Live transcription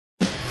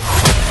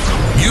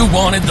You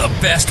wanted the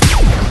best.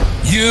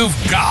 You've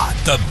got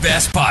the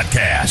best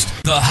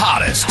podcast. The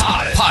hottest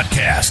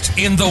podcast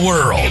in the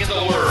world.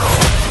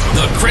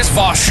 The Chris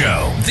Voss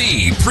Show,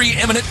 the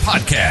preeminent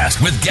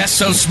podcast with guests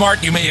so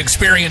smart you may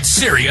experience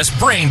serious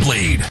brain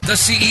bleed. The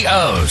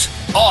CEOs,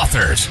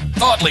 authors,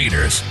 thought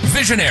leaders,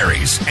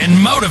 visionaries, and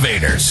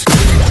motivators.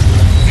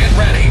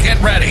 Get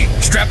ready.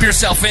 Strap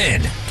yourself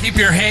in. Keep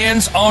your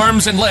hands,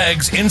 arms, and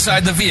legs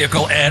inside the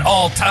vehicle at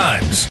all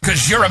times,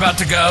 because you're about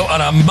to go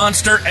on a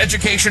monster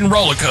education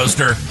roller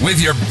coaster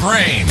with your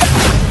brain.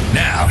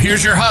 Now,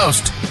 here's your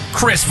host,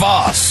 Chris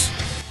Voss.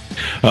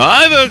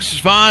 Hi, folks.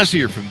 It's Voss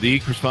here from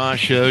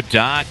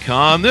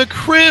thechrisvossshow.com,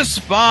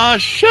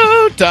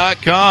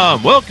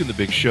 thechrisvossshow.com. Welcome to the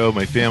big show,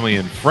 my family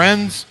and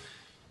friends.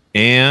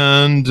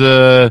 And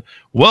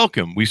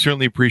welcome. We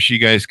certainly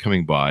appreciate you guys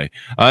coming by.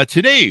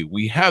 Today,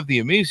 we have the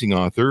amazing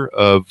author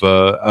of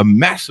a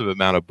massive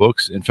amount of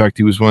books. In fact,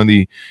 he's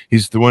the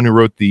one who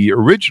wrote the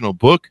original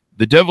book,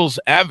 The Devil's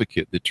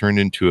Advocate, that turned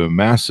into a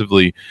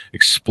massively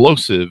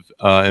explosive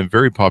and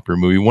very popular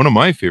movie. One of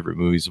my favorite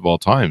movies of all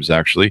times,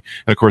 actually.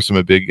 And of course, I'm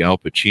a big Al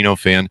Pacino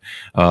fan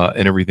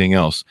and everything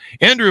else.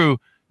 Andrew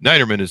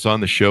Neiderman is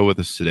on the show with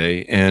us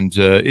today. And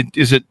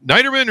is it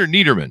Neiderman or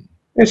Neiderman?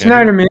 It's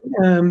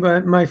Neiderman,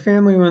 but my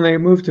family, when they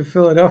moved to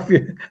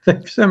Philadelphia,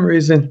 for some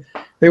reason,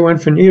 they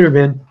went for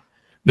Neiderman.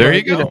 There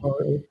you go. You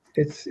know,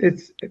 it's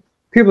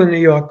people in New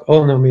York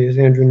all know me as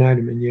Andrew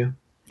Neiderman. Yeah.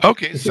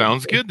 Okay,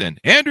 sounds good then.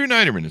 Andrew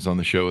Neiderman is on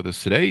the show with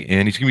us today,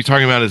 and he's going to be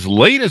talking about his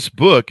latest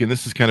book, and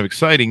this is kind of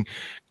exciting,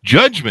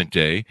 Judgment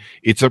Day.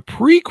 It's a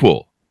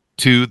prequel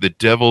to The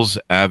Devil's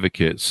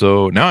Advocate.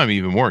 So now I'm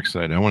even more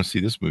excited. I want to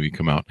see this movie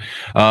come out.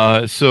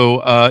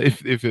 So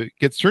if it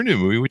gets turned into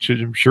a movie, which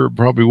I'm sure it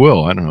probably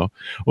will, I don't know.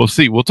 We'll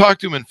see. We'll talk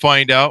to him and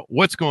find out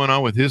what's going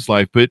on with his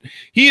life. But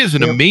he is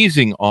an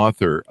amazing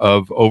author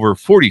of over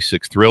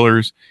 46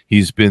 thrillers.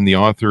 He's been the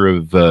author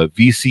of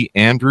V.C.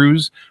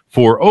 Andrews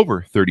for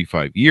over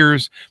 35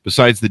 years.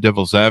 Besides The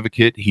Devil's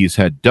Advocate, he's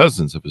had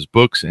dozens of his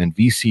books and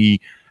V.C.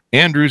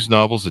 Andrews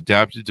novels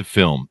adapted to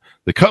film.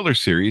 The Cutler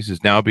series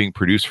is now being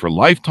produced for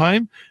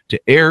Lifetime to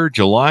air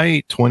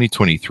July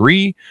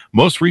 2023.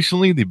 Most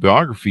recently, the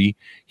biography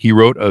he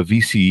wrote of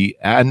V.C.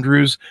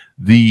 Andrews,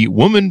 The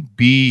Woman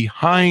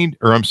Beyond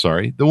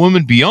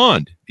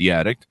the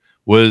Addict,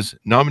 was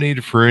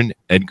nominated for an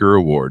Edgar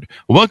Award.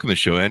 Well, welcome to the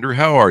show, Andrew.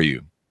 How are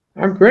you?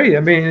 I'm great.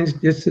 I mean,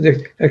 it's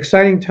an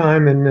exciting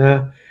time,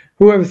 and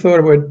whoever thought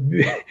it would,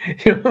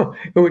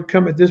 it would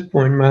come at this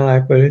point in my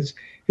life, but it's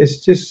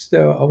just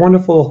a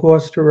wonderful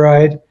horse to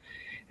ride.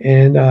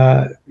 And,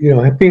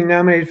 being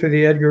nominated for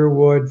the Edgar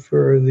Award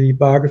for the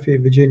biography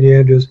of Virginia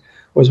Andrews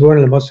was one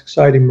of the most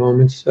exciting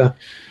moments that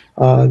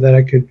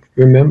I could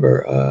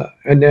remember.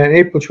 And then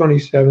April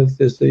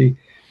 27th is the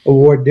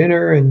award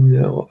dinner,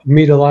 and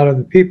meet a lot of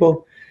the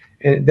people.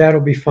 And that'll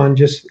be fun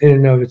just in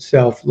and of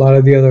itself. A lot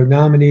of the other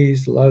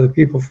nominees, a lot of the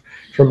people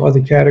from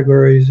other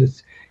categories.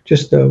 It's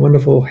just a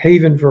wonderful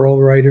haven for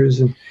all writers,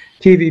 and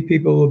TV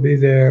people will be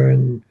there,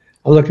 and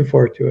I'm looking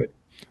forward to it.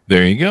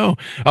 There you go.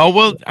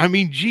 Well, I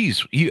mean,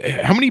 geez,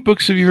 how many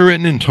books have you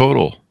written in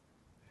total?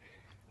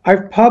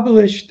 I've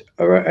published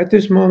at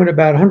this moment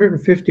about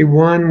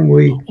 151.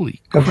 We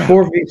have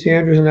 4 V.C.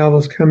 Andrews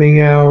novels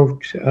coming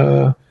out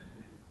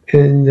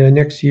in the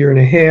next year and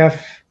a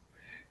half.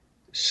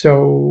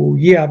 So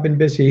yeah, I've been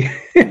busy.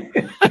 I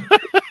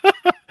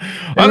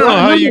don't know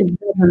how you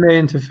made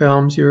into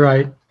films. You're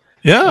right.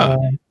 Yeah,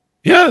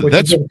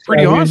 that's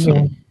pretty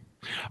awesome.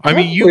 I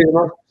mean, the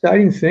most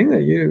exciting thing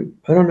I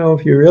don't know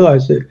if you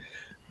realize it,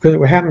 because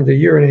what happened a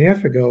year and a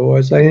half ago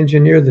was I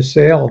engineered the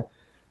sale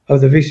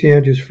of the V.C.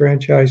 Andrews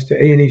franchise to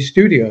A&E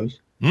Studios.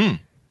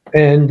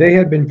 And they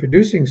had been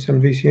producing some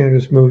V.C.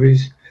 Andrews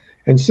movies,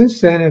 and since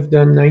then have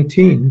done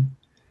 19.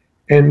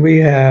 And we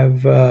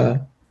have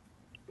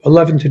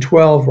 11 to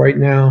 12 right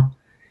now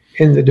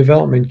in the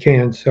development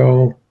can,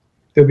 so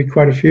there'll be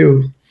quite a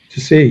few to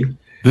see.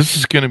 This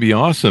is going to be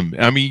awesome.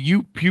 I mean,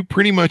 you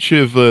pretty much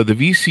have the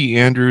V.C.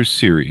 Andrews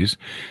series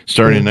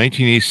started in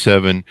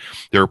 1987.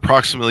 There are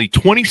approximately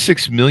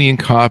 26 million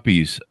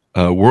copies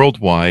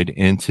worldwide,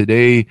 and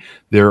today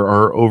there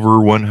are over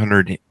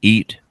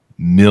 108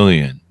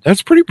 million.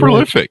 That's pretty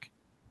prolific.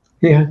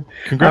 Yeah.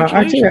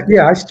 Congratulations.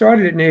 I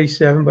started it in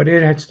 87, but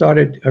it had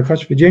started, of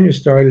course, Virginia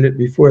started it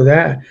before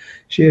that.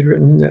 She had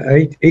written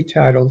eight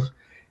titles.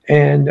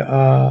 And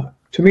to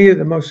me,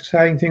 the most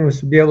exciting thing was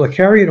to be able to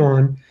carry it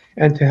on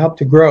and to help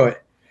to grow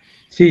it.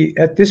 See,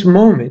 at this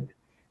moment,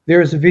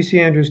 there is a V.C.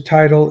 Andrews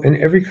title in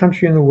every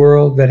country in the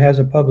world that has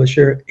a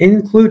publisher,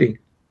 including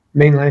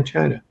mainland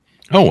China.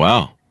 Oh,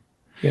 wow.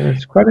 Yeah,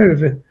 it's quite a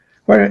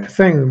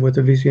thing with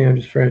the V.C.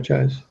 Andrews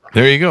franchise.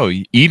 There you go.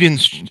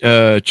 Eden's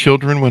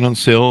Children went on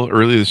sale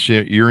earlier this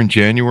year in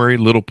January.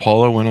 Little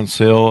Paula went on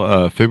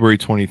sale February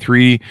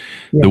 23. Yeah.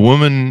 The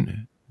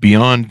Woman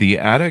Beyond the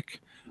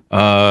Attic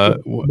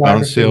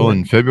on sale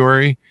in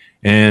February.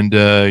 And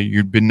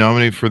you've been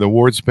nominated for the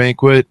awards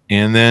banquet.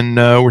 And then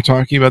we're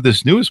talking about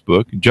this newest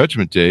book,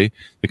 Judgment Day,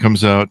 that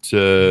comes out.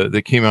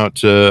 That came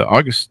out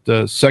August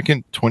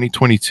 2nd,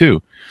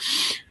 2022.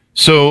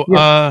 So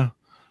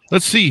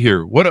let's see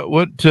here. What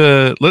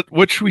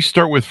should we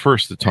start with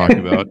first to talk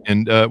about?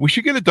 And we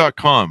should get a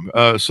 .com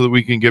so that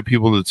we can get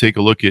people to take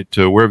a look at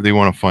wherever they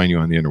want to find you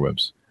on the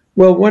interwebs.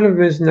 Well, one of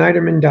them is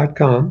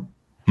Neiderman.com,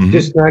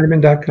 just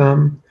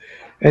Neiderman.com.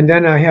 And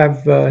then I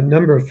have a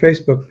number of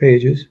Facebook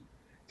pages.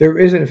 There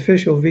is an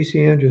official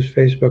V.C. Andrews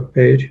Facebook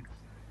page.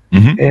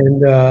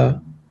 And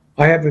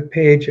I have a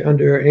page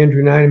under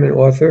Andrew Neiderman,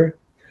 author.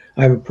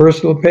 I have a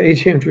personal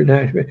page, Andrew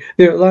Neiderman.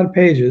 There are a lot of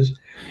pages,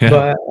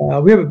 but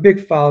we have a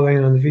big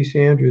following on the V.C.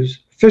 Andrews,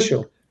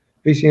 official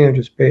V.C.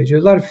 Andrews page.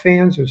 There's a lot of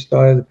fans who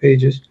started the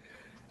pages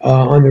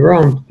on their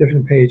own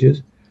different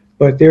pages,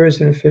 but there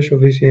is an official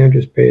V.C.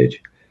 Andrews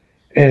page.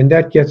 And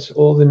that gets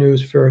all the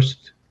news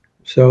first.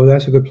 So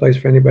that's a good place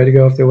for anybody to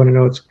go if they want to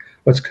know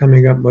what's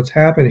coming up, what's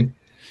happening.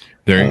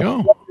 There you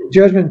go.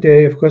 Judgment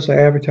Day, of course, I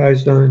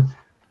advertised on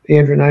the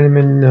Andrew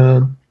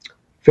Neiderman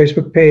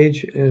Facebook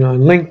page and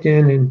on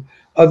LinkedIn and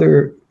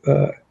other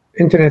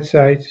internet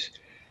sites.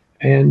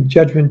 And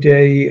Judgment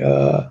Day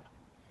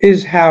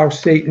is how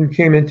Satan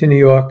came into New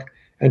York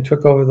and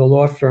took over the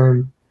law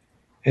firm,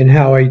 and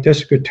how a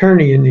district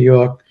attorney in New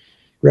York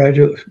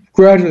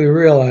gradually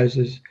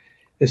realizes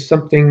there's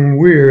something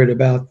weird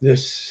about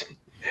this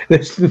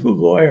new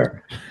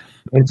lawyer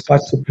and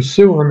starts to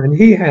pursue him. And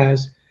he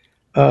has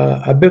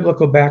a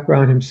biblical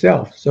background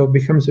himself, so it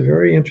becomes a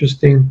very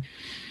interesting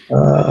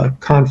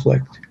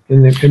conflict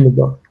in the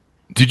book.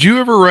 Did you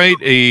ever write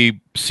a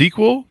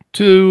sequel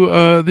to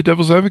The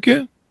Devil's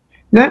Advocate?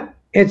 Not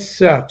as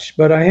such,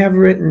 but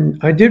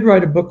I did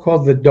write a book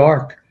called The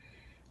Dark,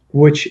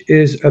 which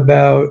is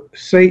about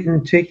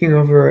Satan taking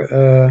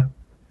over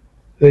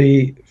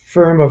the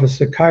firm of a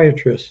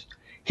psychiatrist.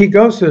 He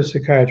goes to a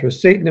psychiatrist,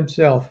 Satan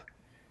himself,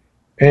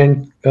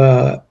 and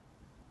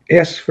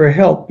asks for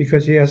help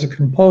because he has a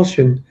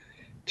compulsion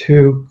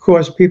to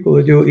cause people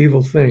to do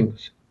evil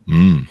things.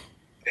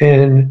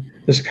 And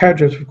the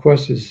psychiatrist, of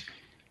course, is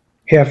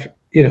half,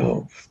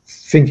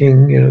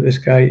 thinking, this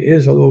guy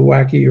is a little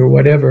wacky or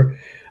whatever,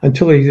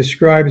 until he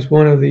describes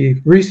one of the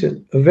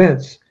recent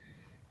events,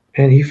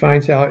 and he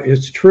finds out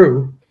it's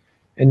true,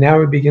 and now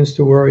he begins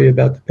to worry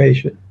about the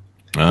patient.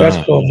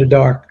 That's called The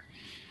Dark.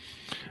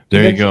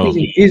 There you go.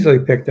 Easily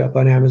picked up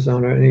on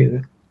Amazon or any of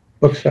the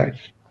book sites.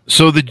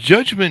 So the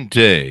Judgment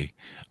Day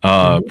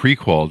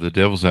prequel, The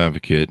Devil's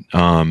Advocate,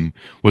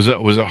 was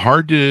it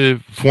hard to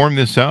form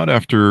this out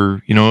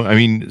after,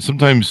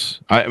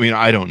 sometimes,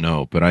 I don't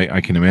know, but I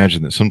can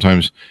imagine that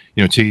sometimes,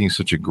 taking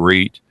such a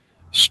great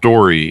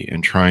story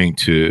and trying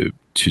to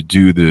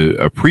do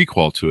a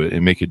prequel to it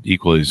and make it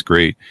equally as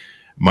great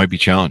might be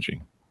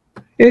challenging.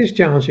 It is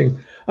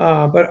challenging,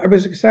 but it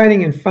was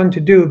exciting and fun to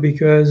do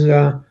because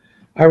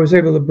I was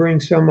able to bring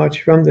so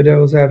much from The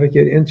Devil's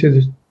Advocate into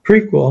the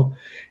prequel.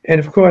 And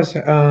of course,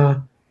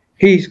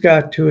 he's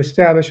got to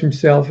establish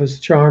himself as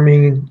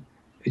charming,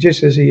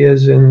 just as he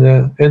is in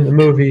the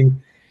movie.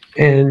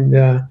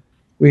 And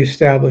we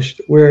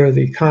established where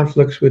the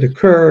conflicts would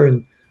occur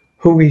and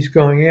who he's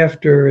going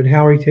after and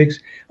how he takes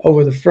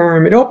over the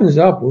firm. It opens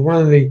up with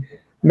one of the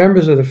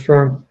members of the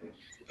firm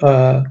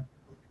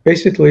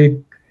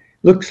basically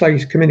looks like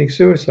he's committing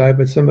suicide,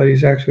 but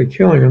somebody's actually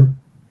killing him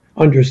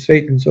under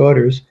Satan's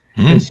orders.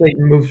 And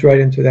Satan moves right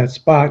into that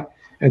spot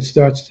and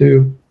starts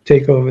to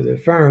take over the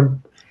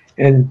firm,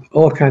 and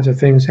all kinds of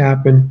things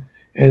happen.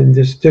 And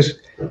this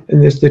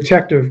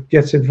detective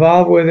gets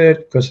involved with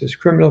it because there's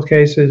criminal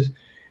cases,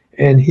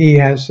 and he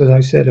has, as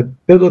I said, a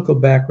biblical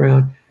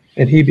background,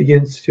 and he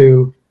begins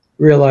to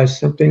realize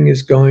something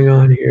is going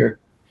on here.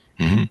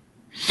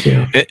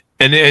 Yeah.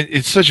 And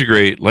it's such a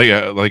great,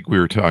 like we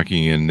were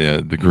talking in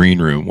the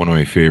green room, one of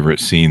my favorite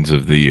scenes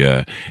of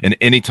the, and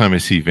anytime I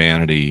see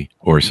vanity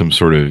or some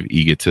sort of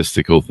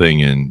egotistical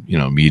thing in,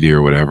 media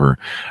or whatever,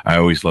 I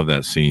always love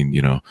that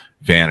scene,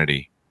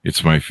 vanity.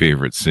 It's my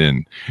favorite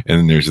sin. And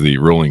then there's the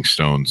Rolling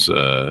Stones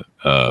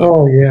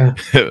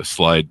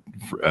slide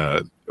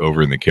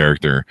over in the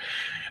character.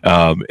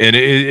 And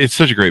it's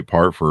such a great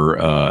part for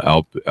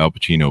Al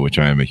Pacino, which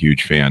I am a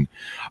huge fan.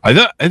 I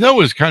thought what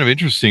was kind of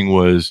interesting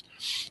was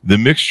the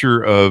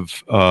mixture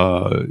of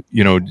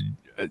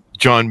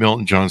John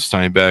Milton, John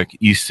Steinbeck,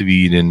 East of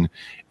Eden,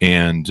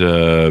 and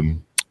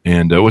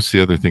what's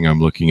the other thing I'm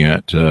looking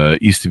at?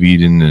 East of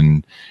Eden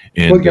and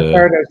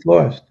Paradise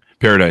Lost.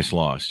 Paradise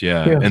Lost,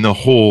 yeah. And the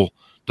whole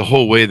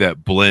way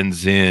that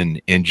blends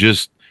in and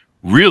just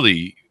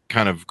really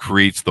kind of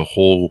creates the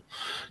whole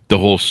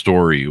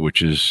story,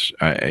 which is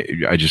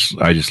I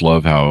just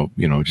love how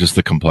just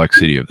the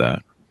complexity of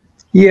that.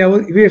 Yeah,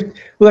 well, you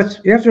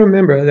have to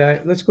remember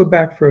that. Let's go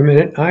back for a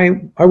minute.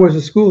 I was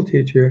a school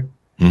teacher,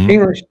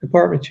 English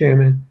department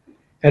chairman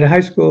at a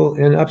high school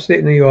in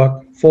upstate New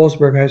York,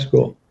 Fallsburg High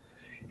School,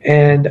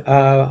 and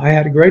I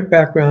had a great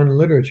background in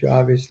literature.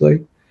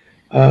 Obviously,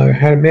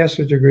 had a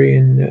master's degree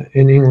in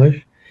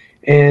English,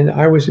 and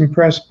I was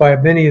impressed by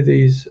many of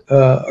these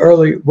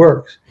early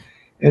works.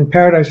 And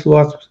Paradise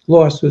Lost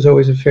was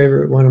always a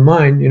favorite one of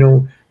mine.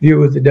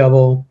 View of the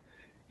Devil.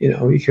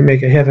 You can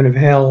make a heaven of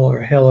hell or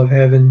a hell of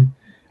heaven.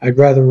 I'd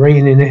rather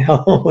reign in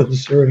hell than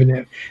serve in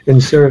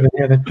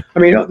heaven. I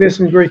mean, there's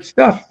some great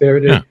stuff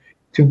there.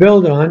 to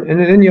build on. And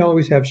then you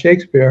always have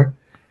Shakespeare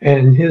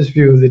and his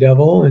view of the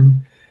devil.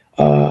 And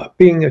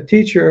being a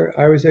teacher,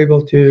 I was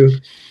able to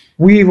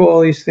weave all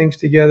these things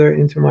together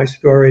into my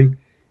story,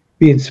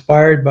 be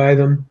inspired by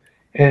them.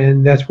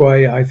 And that's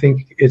why I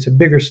think it's a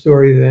bigger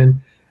story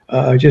than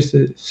just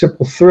a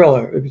simple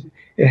thriller.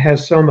 It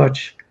has so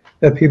much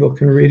that people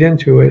can read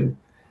into it.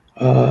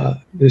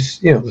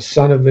 The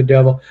son of the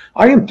devil.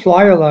 I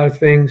imply a lot of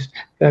things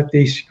that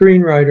the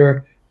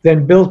screenwriter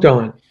then built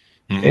on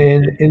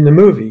in the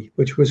movie,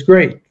 which was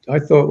great. I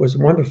thought it was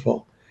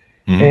wonderful.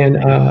 And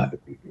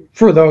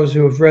for those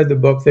who have read the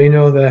book, they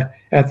know that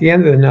at the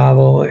end of the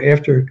novel,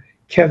 after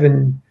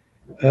Kevin,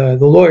 the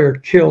lawyer,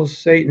 kills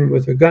Satan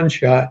with a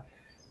gunshot,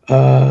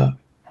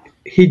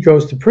 he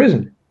goes to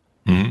prison.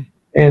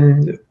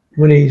 And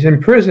when he's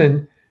in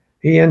prison,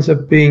 he ends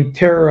up being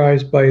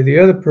terrorized by the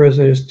other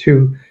prisoners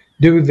to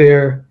do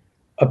their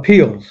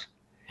appeals.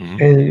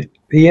 And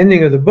the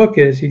ending of the book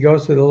is he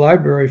goes to the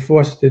library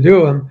forced to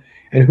do them.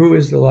 And who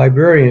is the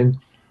librarian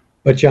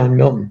but John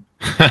Milton?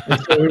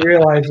 And so we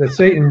realize that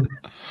Satan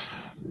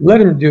let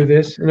him do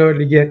this in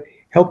order to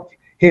help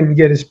him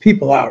get his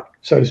people out,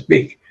 so to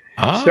speak.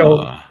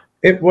 So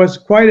it was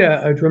quite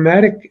a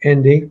dramatic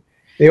ending.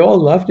 They all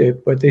loved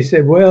it, but they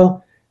said,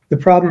 well, the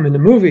problem in the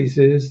movies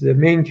is the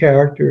main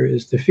character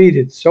is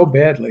defeated so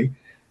badly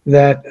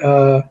that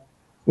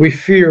we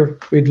fear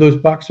we'd lose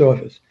box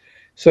office.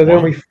 So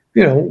then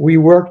we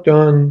worked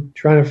on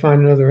trying to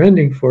find another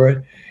ending for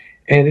it,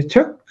 and it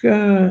took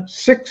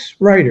 6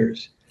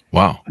 writers.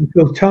 Wow!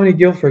 Until Tony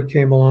Guilford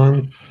came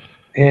along,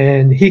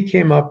 and he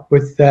came up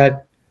with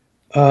that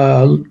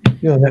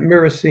that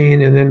mirror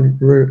scene, and then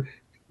we're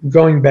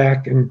going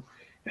back and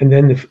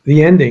then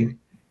the ending.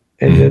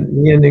 And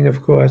then the ending,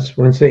 of course,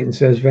 when Satan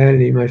says,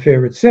 vanity, my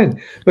favorite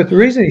sin. But the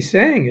reason he's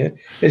saying it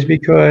is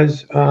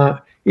because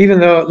even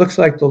though it looks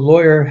like the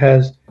lawyer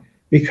has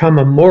become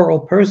a moral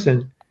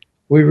person,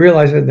 we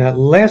realize in that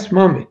last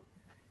moment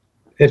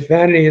that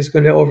vanity is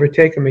going to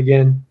overtake him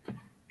again.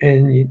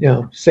 And,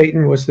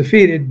 Satan was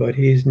defeated, but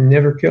he's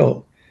never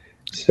killed.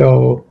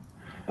 So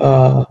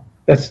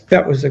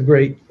that was a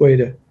great way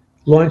to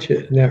launch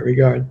it in that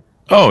regard.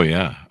 Oh,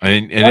 yeah.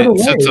 And it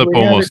sets up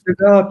almost... It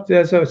developed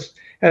as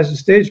a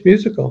stage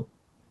musical.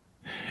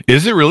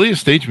 Is it really a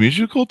stage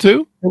musical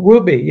too? It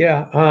will be,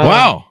 yeah.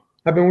 Wow.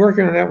 I've been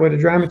working on that with a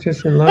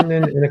dramatist in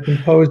London and a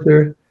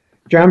composer,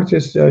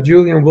 dramatist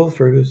Julian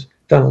Wilford, who's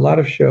done a lot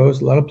of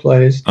shows, a lot of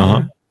plays.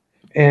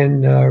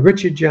 And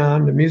Richard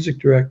John, the music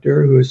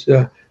director, who's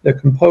the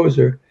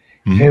composer.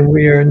 And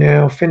we are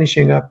now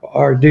finishing up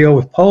our deal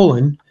with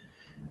Poland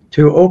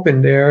to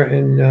open there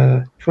in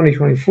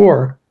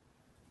 2024.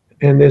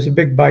 And there's a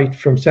big bite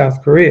from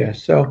South Korea.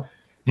 So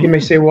you may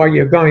say, why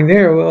you're going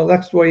there? Well,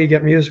 that's the way you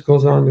get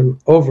musicals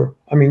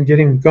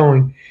getting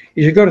going.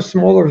 You should go to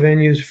smaller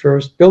venues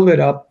first, build it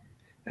up,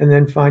 and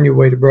then find your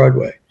way to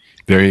Broadway.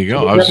 There you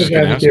go. I was just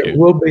going to ask you. It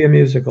will be a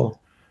musical.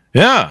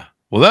 Yeah.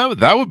 Well,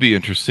 that would be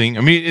interesting.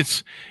 I mean,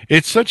 it's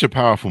such a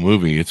powerful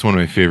movie. It's one of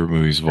my favorite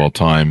movies of all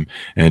time.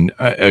 And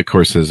of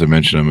course, as I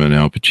mentioned, I'm an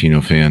Al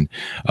Pacino fan.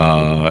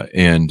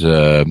 And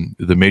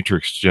the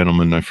Matrix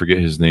gentleman, I forget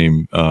his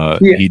name.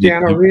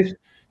 Keanu Reeves.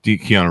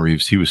 Keanu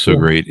Reeves. He was so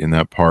great in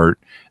that part,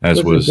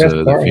 as was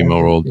the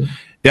female role.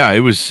 Yeah, it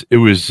was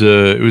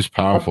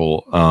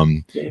powerful.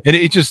 And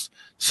it just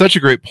such a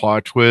great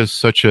plot twist.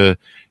 Such a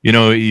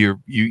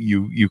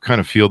you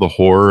kind of feel the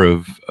horror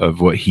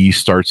of what he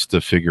starts to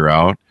figure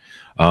out.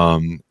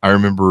 I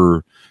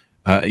remember,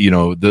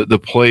 the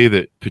play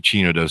that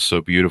Pacino does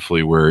so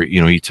beautifully, where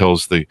he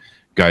tells the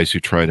guys who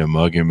try to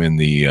mug him in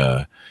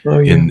the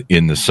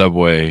in the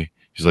subway.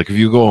 He's like, if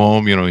you go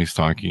home, he's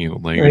talking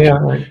language. Yeah,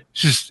 right.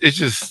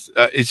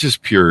 It's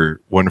just pure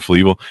wonderful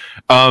evil.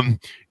 Was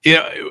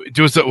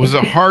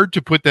it hard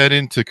to put that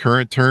into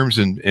current terms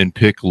and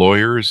pick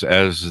lawyers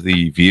as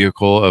the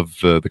vehicle of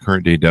the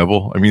current day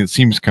devil? I mean, it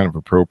seems kind of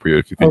appropriate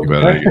if you think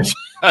about it. I guess.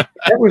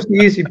 That was the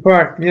easy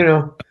part,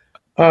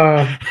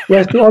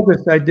 Last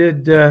August, I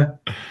did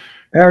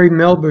Ari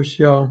Melber's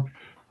show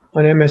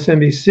on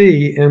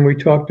MSNBC, and we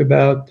talked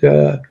about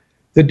the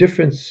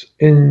difference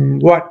in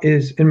what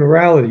is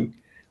immorality.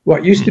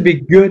 What used to be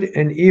good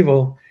and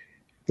evil,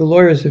 the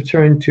lawyers have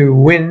turned to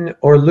win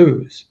or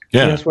lose.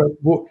 Yeah. And that's what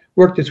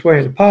worked its way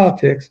into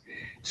politics.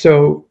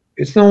 So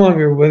it's no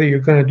longer whether you're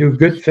going to do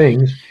good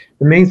things.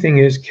 The main thing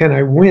is, can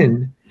I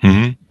win?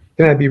 Can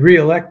I be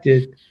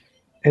reelected?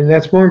 And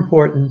that's more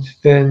important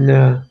than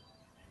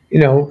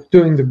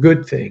doing the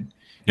good thing.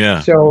 Yeah.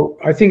 So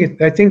I think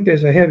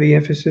there's a heavy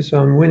emphasis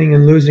on winning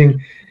and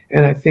losing,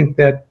 and I think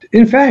that,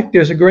 in fact,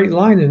 there's a great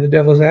line in The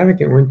Devil's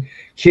Advocate when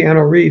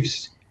Keanu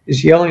Reeves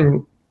is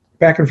yelling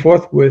back and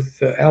forth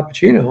with Al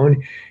Pacino,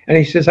 and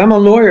he says, "I'm a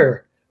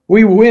lawyer.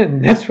 We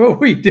win. That's what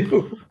we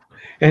do."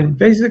 And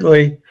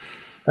basically,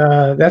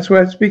 that's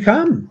what it's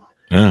become.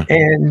 Yeah.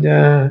 And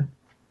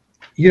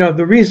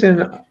the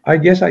reason I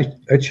guess I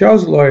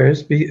chose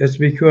lawyers is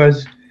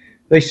because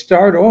they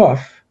start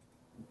off,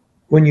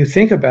 when you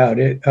think about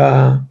it,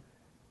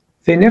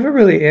 they never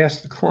really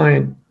ask the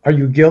client, are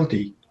you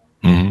guilty?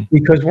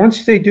 Because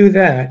once they do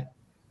that,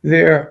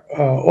 they're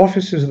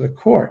officers of the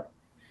court,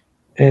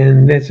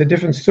 and it's a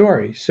different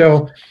story.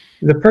 So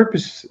the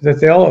purpose that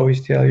they'll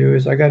always tell you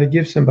is, I got to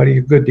give somebody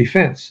a good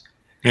defense,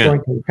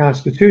 according to the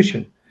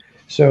Constitution.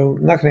 So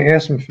I'm not going to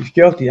ask him if he's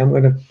guilty. I'm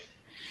going to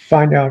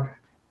find out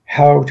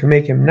how to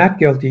make him not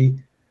guilty,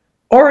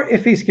 or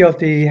if he's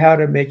guilty, how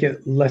to make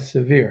it less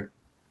severe.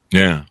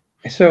 Yeah.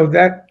 So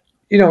that,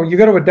 you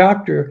go to a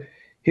doctor,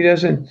 he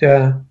doesn't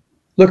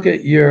look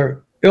at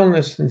your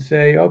illness and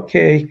say,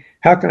 okay,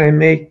 how can I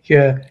make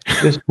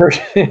this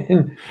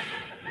person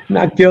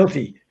not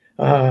guilty?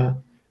 I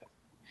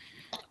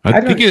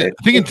think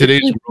in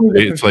today's world,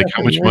 it's like,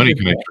 how much money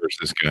can I charge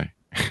this guy?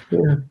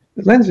 Yeah,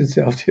 it lends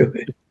itself to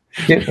it.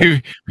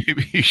 Maybe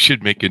you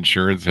should make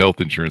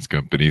health insurance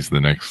companies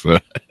the next. Oh,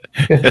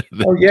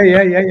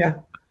 yeah.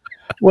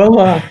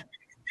 Well,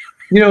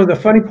 the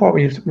funny part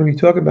when you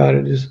talk about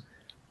it is,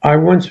 I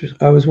remember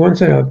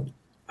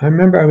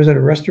I was at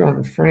a restaurant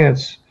in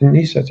France, in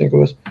Nice, I think it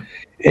was,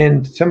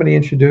 and somebody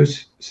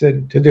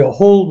said to the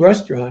whole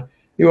restaurant,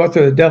 the author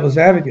of The Devil's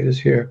Advocate is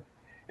here.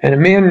 And a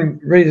man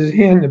raised his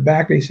hand in the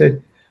back and he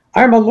said,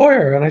 I'm a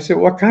lawyer. And I said,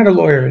 what kind of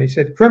lawyer? And he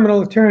said,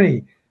 criminal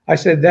attorney. I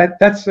said,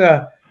 that's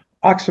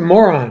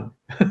oxymoron.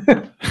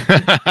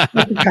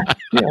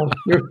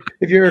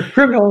 If you're a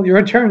criminal, you're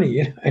an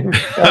attorney.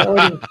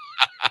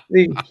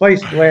 The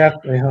place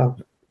laughed.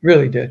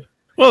 Really did.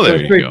 Well,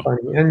 there you go.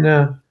 Funny. And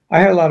I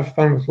had a lot of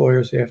fun with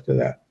lawyers after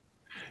that.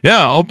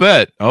 Yeah, I'll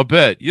bet.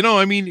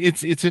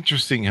 It's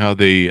interesting how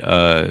they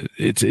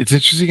it's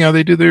interesting how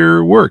they do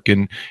their work,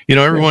 and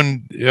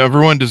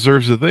everyone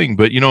deserves a thing,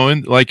 but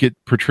like it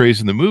portrays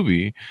in the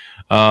movie,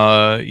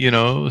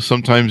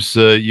 sometimes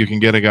you can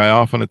get a guy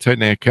off on a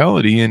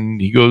technicality, and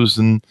he goes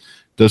and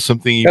does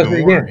something even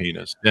more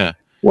heinous. Yeah.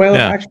 Well,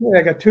 actually,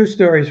 I got two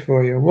stories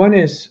for you. One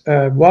is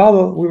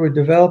while we were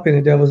developing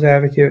The Devil's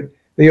Advocate,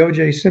 the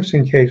O.J.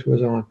 Simpson case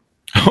was on.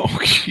 Oh,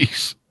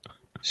 jeez.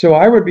 So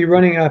I would be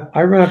running up. I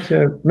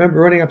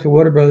remember running up to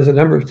Warner Brothers a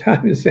number of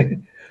times and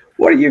saying,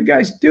 "What are you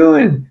guys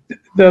doing?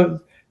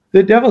 The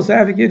Devil's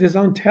Advocate is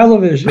on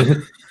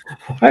television.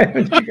 Why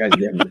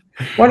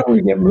don't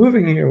we get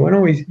moving here? Why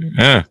don't we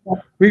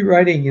stop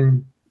rewriting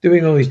and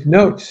doing all these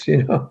notes?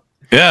 Yeah.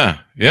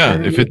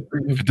 And if it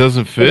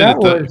doesn't fit,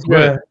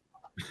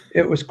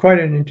 it was quite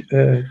an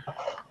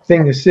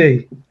thing to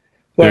see.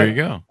 But, there you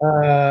go.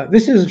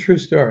 This is a true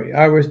story.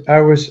 I was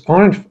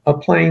on a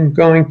plane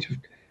going to.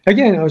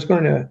 Again, I was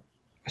going to.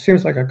 It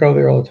seems like I go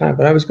there all the time,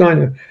 but I was going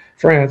to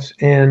France,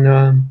 and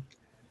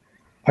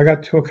I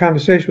got to a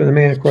conversation with a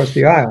man across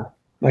the aisle,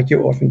 like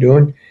you often do.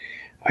 And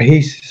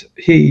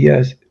he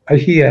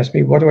asked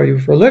me, "What do I do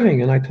for a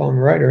living?" And I told him,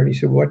 "Writer." And he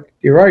said, "What?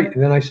 You're right."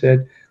 And then I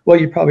said, "Well,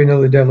 you probably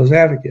know The Devil's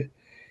Advocate."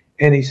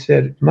 And he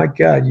said, "My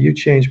God, you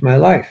changed my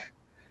life."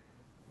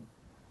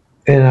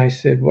 And I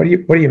said, "What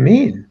do you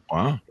mean?"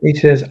 Wow. He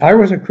says, "I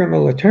was a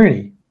criminal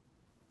attorney.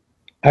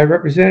 I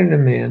represented a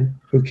man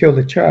who killed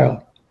a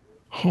child.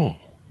 Oh.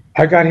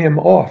 I got him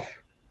off.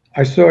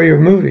 I saw your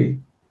movie.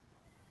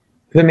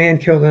 The man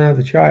killed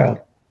another child.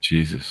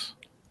 Jesus.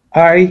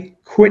 I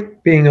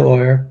quit being a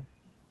lawyer,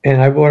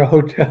 and I bought a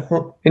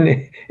hotel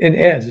in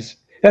Ez."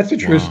 That's a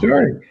true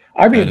story.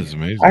 I mean, that is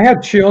amazing. I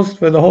had chills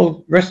for the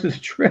whole rest of the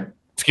trip.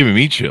 It's giving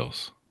me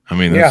chills. I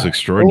mean, that's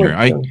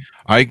extraordinary.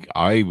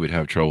 I would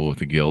have trouble with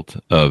the guilt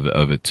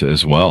of it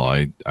as well.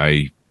 I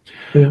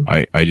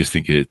just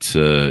think it's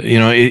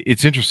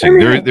it's interesting.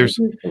 There's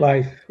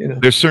life.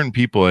 There's certain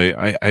people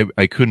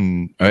I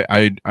couldn't.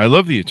 I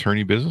love the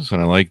attorney business,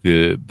 and I like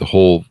the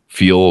whole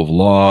feel of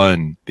law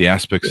and the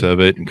aspects of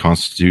it and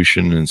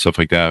Constitution and stuff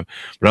like that.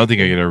 But I don't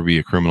think I could ever be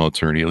a criminal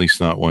attorney, at least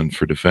not one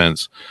for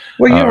defense.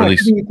 Well,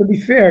 to be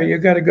fair, you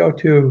got to go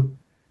To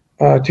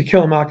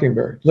Kill a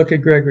Mockingbird. Look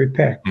at Gregory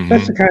Peck. Mm-hmm.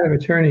 That's the kind of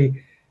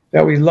attorney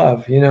that we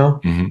love.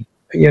 Mm-hmm.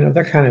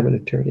 That kind of an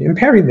attorney, and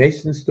Perry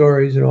Mason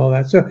stories and all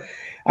that. So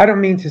I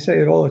don't mean to say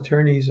that all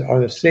attorneys are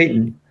the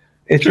Satan.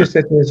 It's just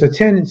that there's a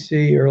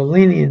tendency or a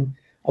leaning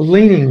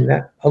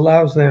that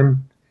allows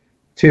them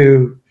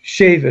to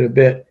shave it a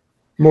bit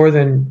more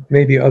than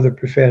maybe other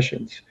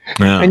professions.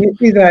 Yeah. And you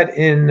see that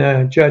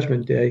in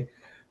Judgment Day,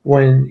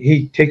 when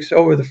he takes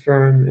over the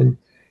firm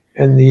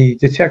and the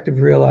detective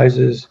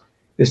realizes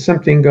there's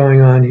something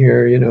going on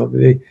here.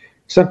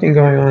 Something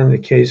going on in the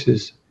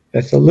cases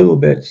that's a little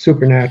bit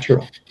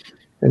supernatural.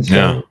 And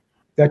so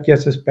that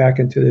gets us back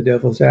into The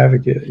Devil's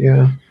Advocate,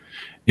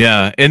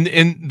 Yeah,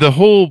 and the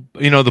whole,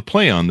 the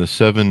play on the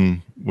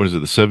seven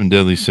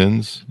deadly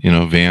sins,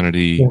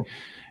 vanity,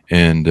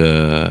 and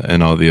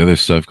all the other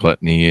stuff,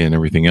 gluttony and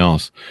everything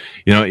else.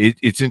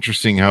 It's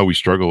interesting how we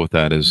struggle with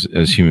that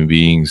as human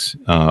beings,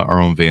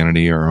 our own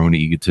vanity, our own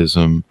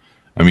egotism.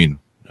 I mean,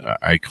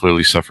 I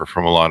clearly suffer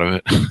from a lot of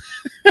it.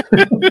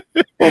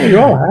 Well, we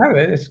all have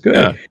it. It's good.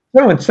 Yeah.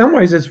 So in some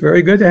ways, it's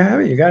very good to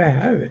have it. You got to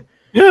have it.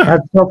 Yeah.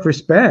 Have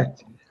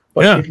self-respect.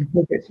 But if you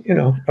think it,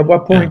 at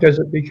what point does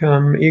it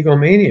become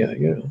egomania?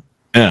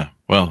 Yeah.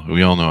 Well,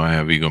 we all know I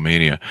have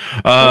egomania.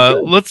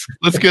 Let's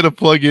get a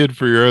plug in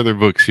for your other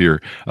books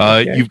here.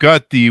 Okay. You've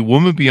got The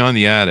Woman Beyond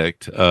the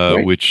Attic,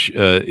 Right. which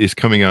is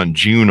coming out in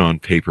June on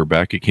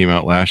paperback. It came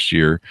out last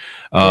year,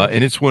 Yes.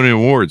 and it's winning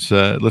awards.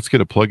 Let's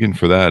get a plug in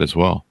for that as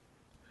well.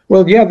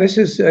 Well, yeah, this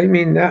is, I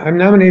mean, I'm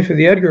nominated for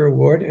the Edgar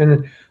Award,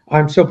 and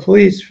I'm so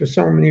pleased for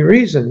so many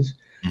reasons.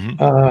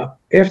 Mhm.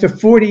 After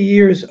 40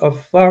 years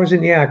of Flowers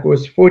in the Attic,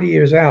 was 40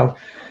 years out.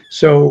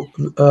 So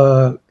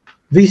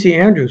V.C.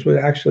 Andrews was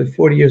actually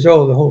 40 years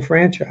old, the whole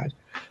franchise.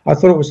 I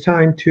thought it was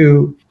time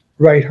to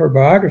write her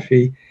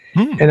biography,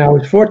 and I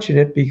was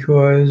fortunate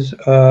because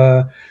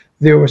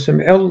there were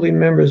some elderly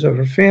members of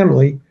her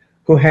family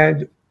who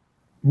had,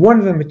 one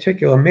of them in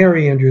particular,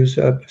 Mary Andrews,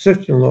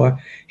 sister-in-law,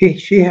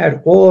 she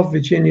had all of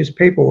Virginia's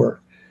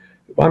paperwork.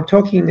 I'm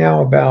talking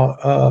now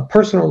about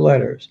personal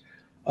letters,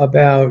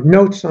 about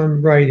notes on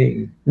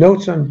writing,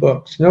 notes on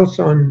books, notes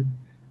on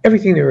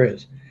everything there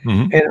is.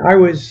 Mhm. And I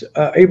was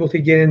able to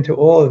get into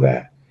all of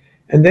that.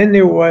 And then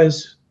there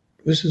was,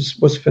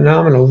 was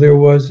phenomenal. There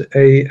was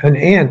an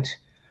aunt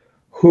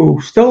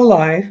who, still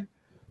alive,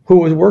 who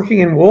was working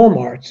in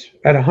Walmart's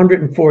at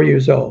 104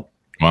 years old.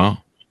 Wow.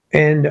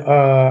 And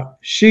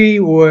she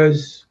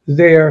was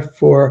there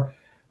for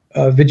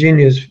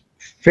Virginia's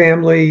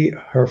family,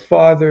 her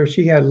father.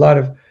 She had a lot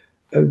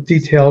of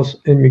details,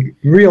 and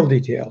real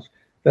details,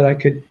 that I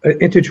could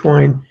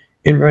intertwine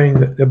in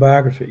writing the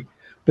biography.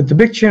 But the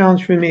big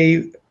challenge for me,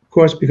 of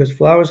course, because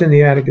Flowers in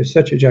the Attic is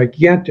such a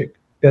gigantic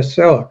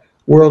bestseller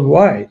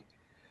worldwide,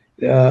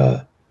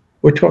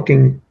 we're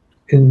talking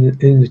in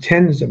the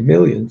tens of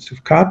millions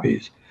of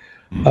copies,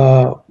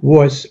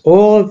 was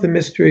all of the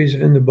mysteries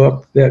in the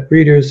book that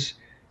readers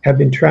have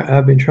been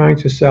trying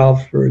to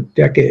solve for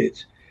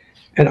decades.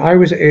 And I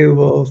was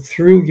able,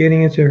 through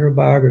getting into her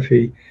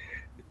biography,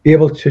 be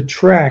able to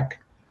track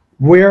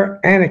where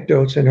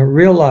anecdotes in her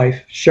real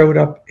life showed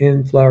up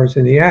in Flowers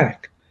in the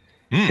Attic.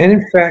 And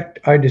in fact,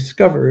 I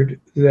discovered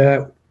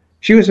that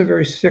she was a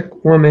very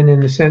sick woman in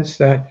the sense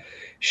that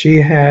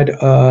she had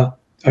a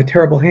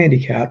terrible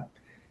handicap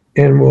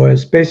and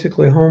was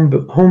basically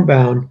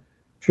homebound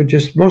for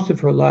just most of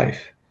her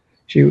life.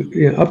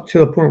 She, up to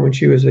the point when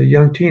she was a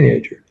young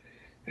teenager.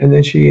 And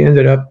then she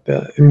ended up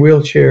in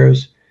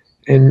wheelchairs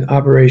and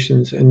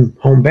operations and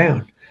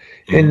homebound.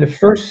 In the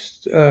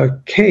first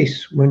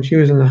case, when she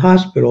was in the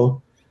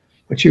hospital,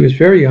 when she was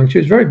very young, she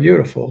was very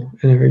beautiful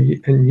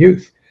in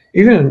youth,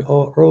 even in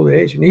old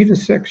age, and even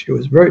sick, she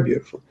was very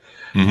beautiful.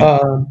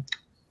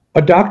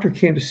 A doctor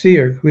came to see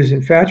her who was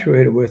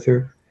infatuated with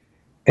her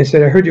and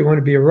said, "I heard you want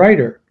to be a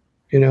writer."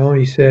 And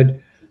he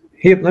said,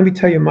 "Here, let me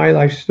tell you my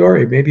life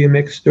story. Maybe you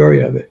make a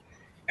story of it."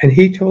 And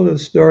he told her the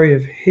story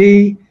of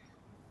him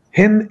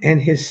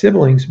and his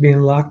siblings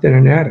being locked in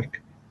an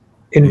attic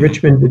in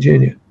Richmond,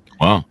 Virginia.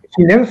 Wow.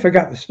 She never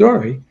forgot the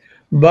story,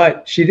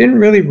 but she didn't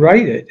really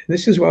write it.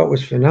 This is what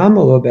was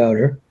phenomenal about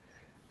her.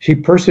 She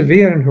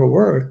persevered in her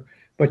work,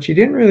 but she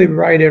didn't really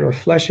write it or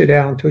flesh it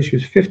out until she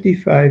was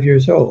 55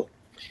 years old.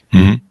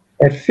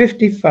 At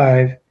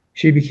 55,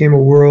 she became a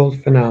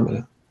world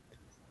phenomenon.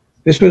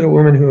 This was a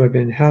woman who had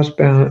been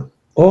housebound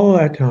all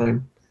that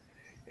time,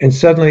 and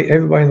suddenly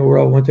everybody in the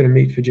world wanted to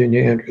meet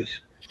Virginia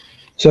Andrews.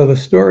 So the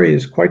story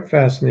is quite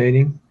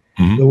fascinating.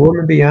 The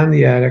Woman Beyond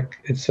the Attic.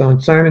 It's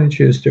on Simon &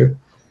 Schuster,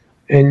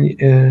 and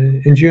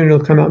in June it'll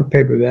come out in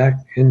paperback.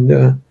 And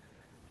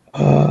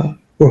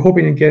we're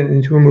hoping to get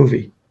into a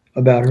movie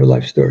about her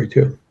life story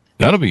too.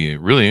 That'll be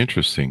really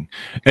interesting.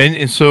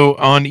 And so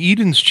on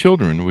Eden's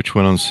Children, which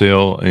went on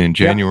sale in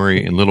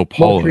January, and Little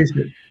Paula,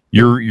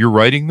 you're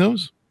writing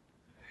those?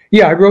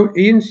 Yeah, I wrote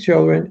Eden's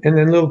Children and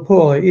then Little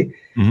Paula.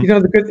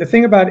 The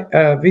thing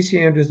about V.C.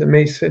 Andrews that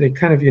makes it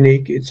kind of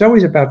unique, it's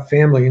always about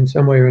family in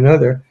some way or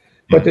another,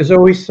 but there's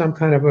always some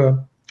kind of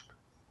a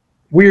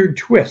weird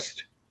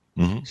twist,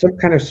 some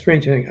kind of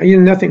strange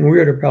thing. Nothing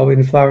weirder probably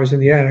than Flowers in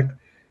the Attic,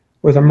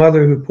 with a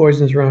mother who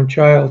poisons her own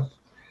children,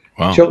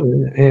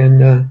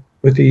 and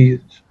with the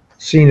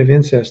scene of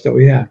incest that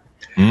we have.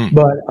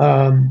 But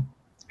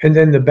and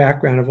then the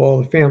background of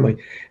all the family.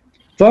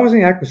 Flowers in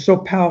the Attic was so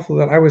powerful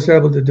that I was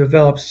able to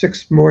develop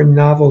 6 more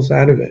novels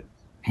out of it.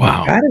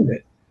 Wow.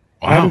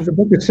 Out of the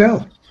book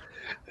itself.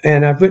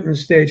 And I've written a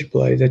stage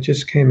play that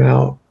just came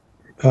out,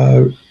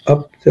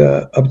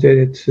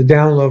 updated to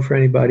download for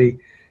anybody,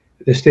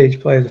 the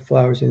stage play of The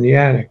Flowers in the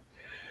Attic.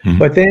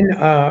 But then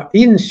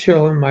Eden's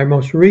Children, my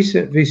most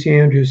recent V.C.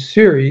 Andrews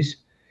series,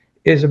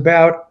 is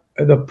about,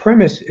 the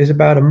premise is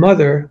about a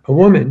mother, a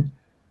woman,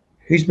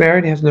 who's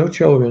married and has no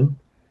children,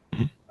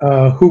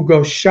 who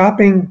goes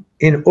shopping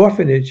in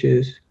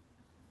orphanages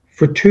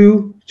for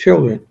 2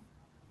 children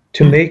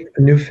to make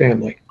a new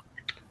family.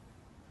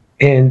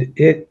 And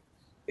it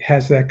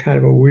has that kind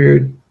of a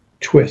weird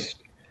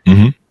twist.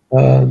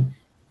 When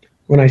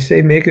I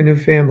say make a new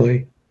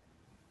family,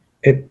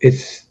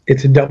 it's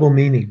a double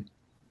meaning.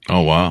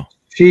 Oh, wow.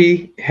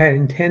 She had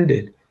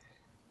intended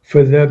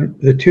for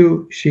the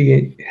 2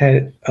 she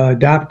had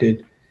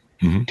adopted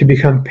to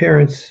become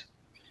parents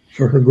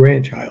for her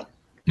grandchild.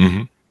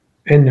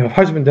 And her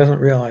husband doesn't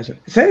realize it.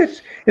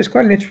 It's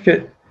quite an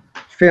intricate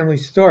family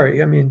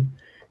story. I mean,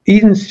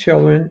 Eden's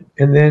children,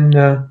 and then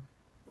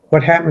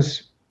what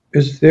happens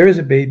is there is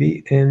a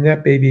baby, and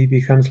that baby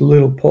becomes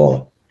little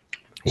Paula.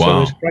 So Wow.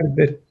 there's quite a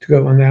bit to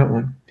go on that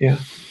one. Yeah.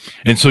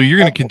 And so you're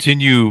going to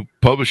continue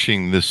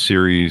publishing this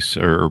series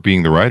or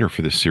being the writer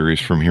for this series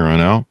from here on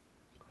out?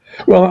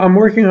 Well, I'm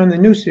working on the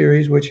new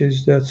series, which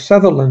is the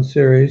Sutherland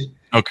series.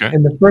 Okay.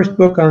 And the first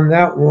book on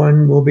that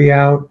one will be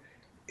out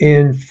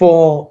in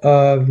fall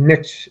of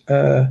next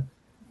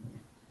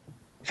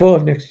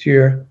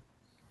year.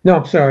 No,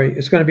 I'm sorry.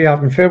 It's going to be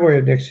out in February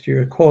of next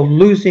year, called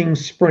Losing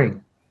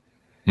Spring.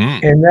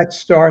 And that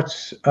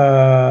starts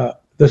the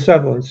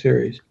Sutherland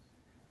series.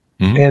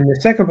 And the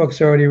second book's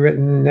already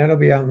written, and that'll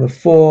be out in the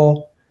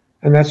fall,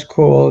 and that's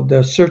called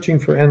Searching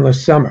for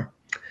Endless Summer.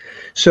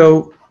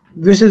 So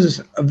this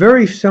is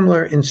very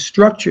similar in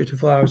structure to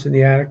Flowers in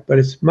the Attic, but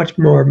it's much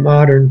more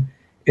modern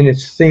in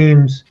its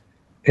themes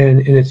and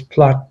in its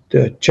plot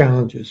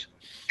challenges.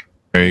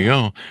 There you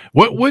go.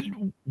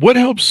 What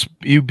helps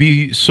you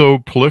be so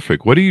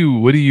prolific? What do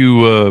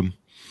you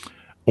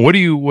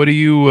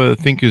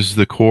think is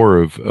the core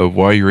of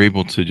why you're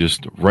able to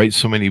just write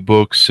so many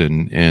books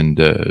and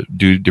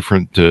do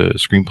different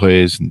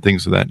screenplays and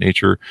things of that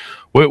nature?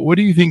 What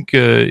do you think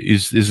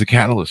is the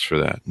catalyst for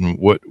that, and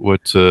what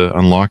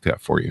unlocked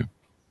that for you?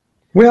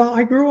 Well,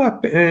 I grew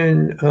up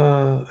in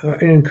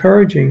an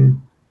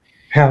encouraging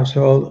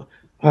household.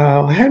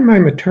 I had my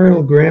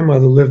maternal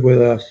grandmother live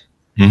with us.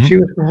 Mm-hmm. She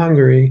was from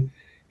Hungary,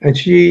 and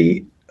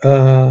she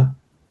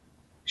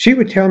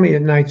would tell me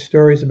at night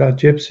stories about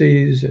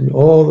gypsies and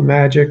all the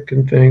magic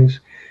and things.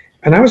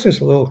 And I was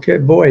just a little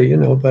kid boy,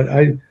 but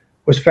I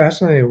was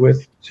fascinated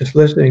with just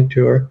listening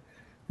to her.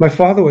 My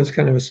father was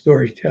kind of a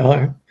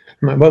storyteller.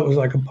 My mother was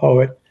like a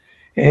poet.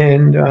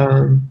 And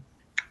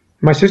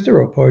my sister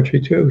wrote poetry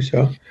too.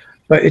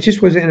 But it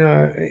just was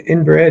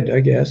inbred,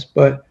 I guess.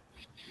 But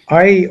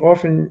I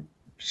often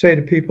say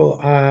to people,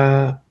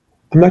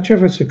 I'm not sure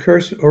if it's a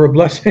curse or a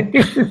blessing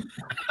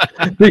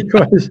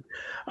because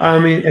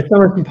it's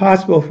almost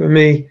impossible for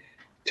me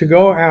to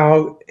go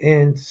out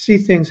and see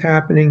things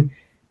happening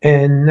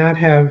and not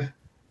have,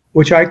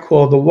 which I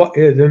call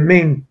the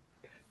main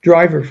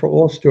driver for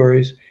all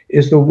stories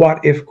is the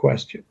what if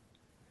question.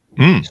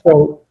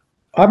 So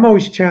I'm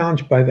always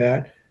challenged by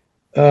that.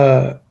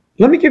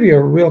 Let me give you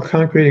a real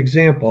concrete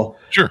example.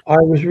 Sure. I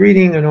was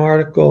reading an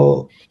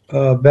article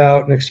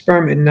about an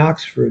experiment in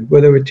Oxford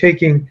where they were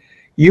taking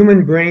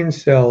human brain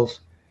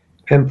cells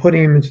and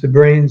putting them into the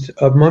brains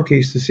of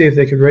monkeys to see if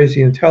they could raise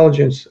the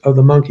intelligence of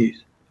the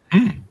monkeys.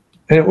 And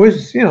it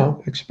was,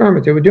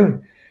 experiment they were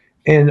doing.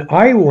 And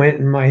I went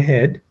in my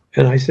head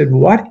and I said,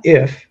 what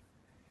if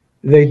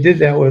they did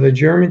that with a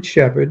German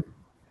Shepherd,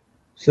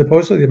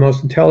 supposedly the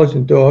most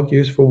intelligent dog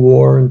used for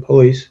war and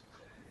police,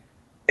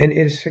 and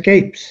it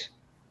escapes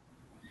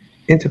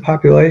into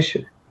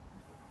population?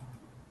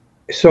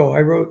 So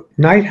I wrote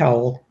Night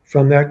Howl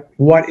from that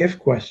what if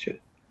question.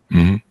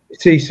 Mm-hmm.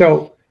 See,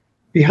 so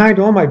behind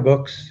all my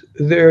books,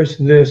 there's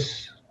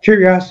this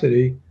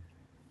curiosity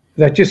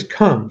that just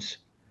comes.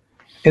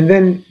 And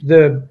then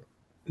the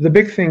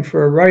big thing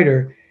for a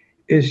writer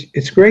is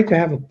it's great to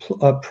have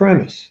a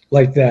premise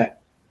like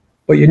that,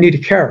 but you need a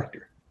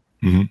character.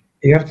 Mm-hmm.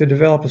 You have to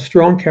develop a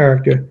strong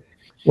character.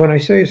 When I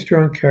say a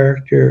strong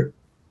character,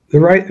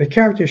 the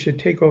character should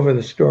take over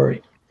the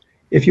story.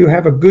 If you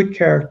have a good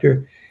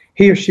character,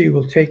 he or she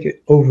will take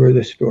it over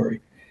the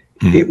story.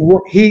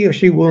 Mm-hmm. He or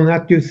she will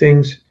not do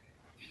things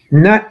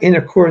not in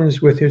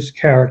accordance with his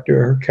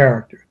character or her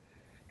character.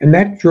 And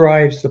that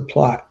drives the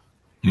plot.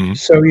 Mm-hmm.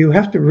 So you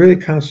have to really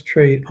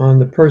concentrate on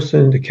the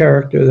person, the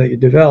character that you're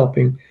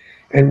developing,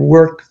 and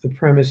work the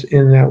premise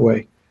in that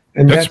way.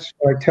 And that's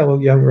what I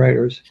tell young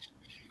writers.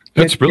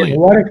 That's brilliant. Get a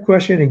what if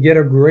question and get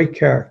a great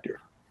character.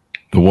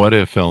 The what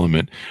if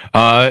element.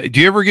 Do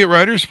you ever get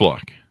writer's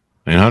block?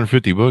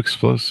 150 books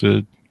plus.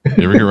 You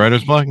ever get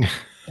writer's block?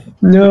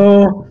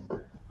 No.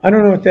 I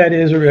don't know what that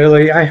is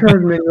really. I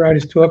heard many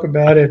writers talk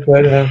about it,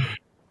 but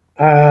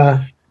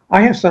I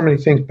have so many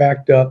things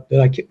backed up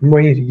that I'm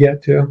waiting to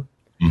get to.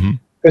 Mm-hmm.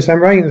 Because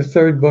I'm writing the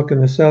third book in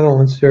the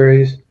Sutherland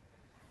series,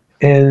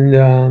 and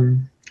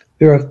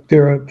there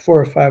are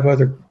 4 or 5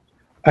 other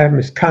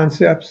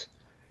concepts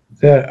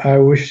that I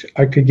wish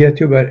I could get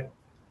to, but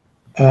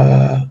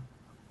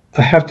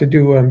I have to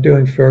do what I'm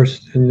doing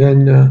first, and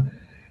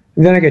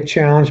then I get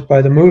challenged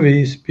by the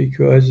movies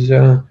because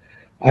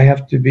I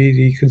have to be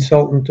the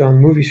consultant on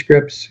movie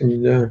scripts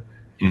and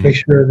mm-hmm. make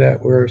sure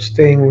that we're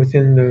staying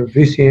within the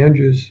V.C.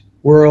 Andrews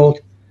world.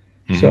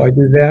 Mm-hmm. So I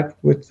do that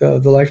with the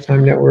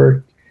Lifetime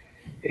Network,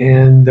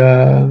 and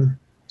I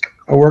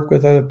work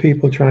with other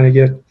people trying to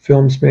get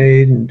films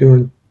made and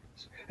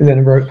then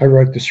I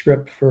write the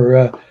script for.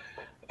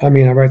 I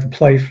write the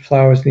play for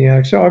Flowers in the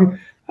Attic. So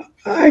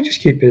I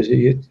just keep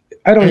busy.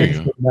 I don't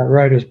even think about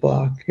writer's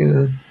block.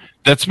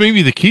 That's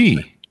maybe the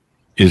key.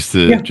 Is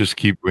to just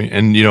keep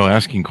and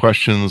asking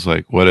questions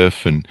like what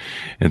if and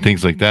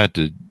things like that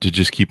to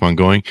just keep on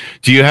going.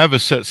 Do you have a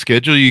set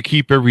schedule you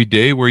keep every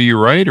day where you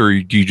write, or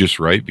do you just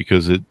write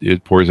because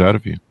it pours out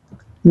of you?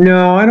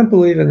 No, I don't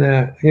believe in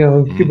that.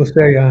 Mm-hmm. People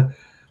say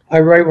I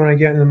write when I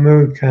get in the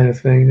mood, kind of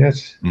thing.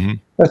 That's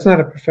not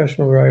a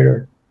professional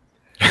writer.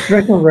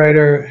 Professional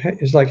writer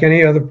is like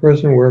any other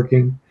person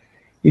working.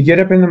 You get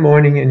up in the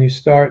morning and you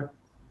start.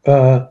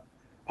 I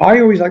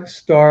always like to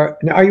start,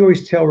 and I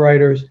always tell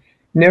writers,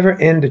 never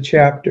end a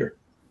chapter.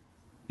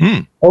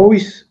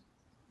 Always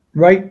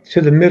write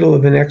to the middle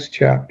of the next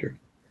chapter.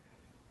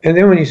 And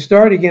then when you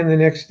start again the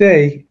next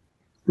day,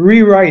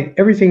 rewrite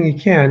everything you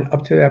can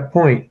up to that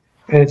point.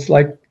 And it's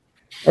like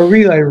a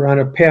relay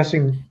runner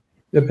passing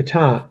the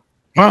baton.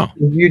 Wow.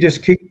 You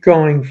just keep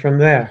going from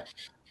there.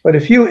 But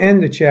if you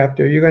end the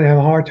chapter, you're going to have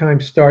a hard time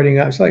starting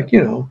up. It's like,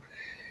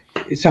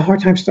 it's a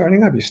hard time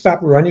starting up. You stop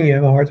running, you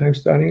have a hard time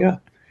starting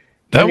up.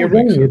 That when you're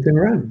running, you can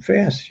run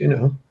fast,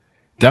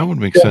 That would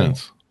make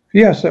sense.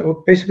 Yeah,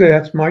 so basically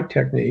that's my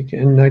technique.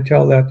 And I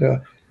tell that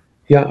to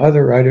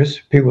other writers,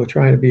 people who are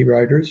trying to be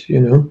writers,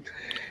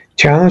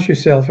 challenge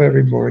yourself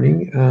every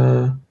morning.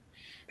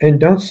 And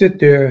don't sit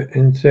there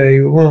and say,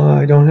 well,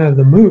 I don't have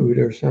the mood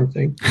or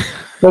something.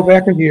 Go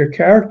back into your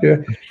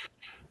character.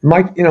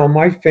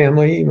 My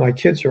family, my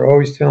kids are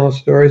always telling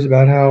stories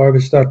about how I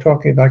would start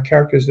talking about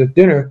characters at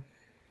dinner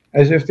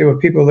as if they were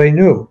people they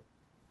knew.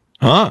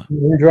 Huh. It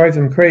would drive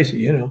them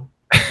crazy, And,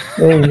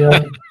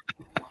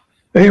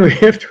 anyway,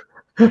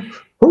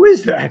 who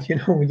is that?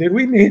 Did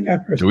we meet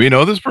that person? Do we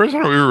know this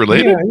person? Are we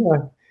related?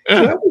 Yeah.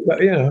 So that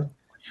was,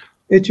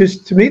 it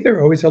just, to me,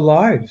 they're always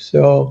alive.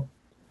 So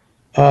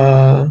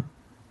I'll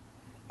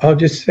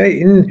just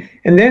say, and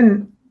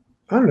then,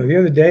 I don't know, the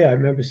other day I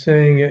remember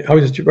saying, I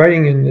was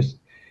writing in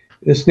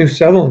this new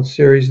Sutherland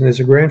series, and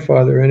there's a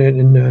grandfather in it,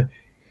 and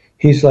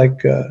he's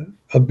like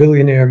a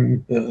billionaire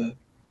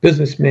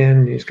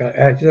businessman. He's got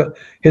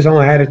his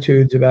own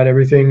attitudes about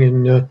everything,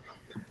 and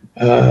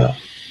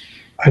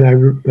when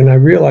I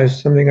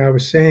realized something I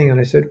was saying, and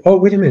I said, "Oh,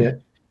 wait a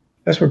minute,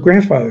 that's what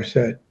grandfather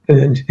said." And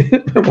then,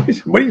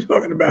 what are you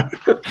talking about?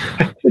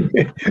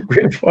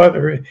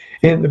 Grandfather,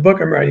 in the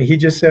book I'm writing, he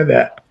just said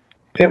that.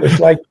 And it was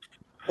like,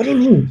 what do you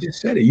mean you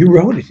just said it? You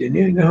wrote it, didn't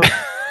you?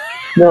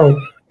 No,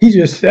 he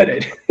just said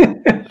it.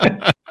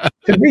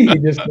 To me, he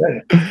just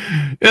said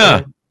it.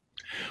 Yeah.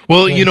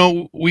 Well,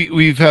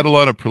 we've had a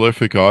lot of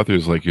prolific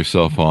authors like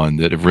yourself on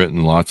that have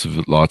written lots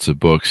of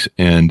books,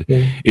 and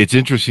it's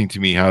interesting to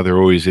me how they're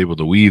always able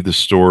to weave the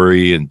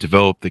story and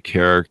develop the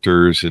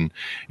characters, and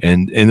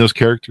those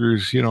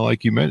characters,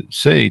 like you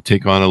say,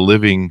 take on a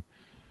living,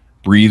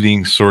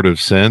 breathing sort of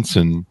sense.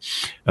 And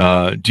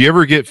do you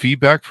ever get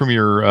feedback from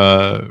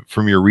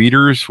your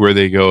readers where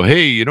they go,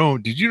 "Hey,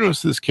 did you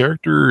notice this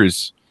character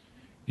is,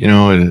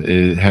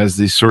 it has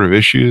these sort of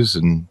issues,"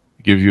 and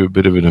give you a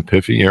bit of an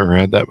epiphany? You ever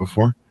had that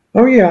before?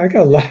 Oh yeah, I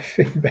got a lot of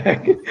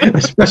feedback,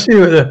 especially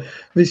with the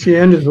V.C.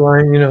 Andrews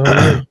line.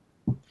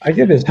 I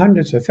get there's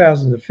hundreds of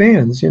thousands of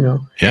fans.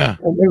 Yeah.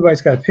 And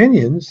everybody's got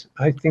opinions.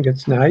 I think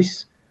it's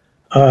nice,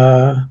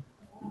 and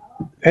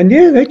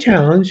they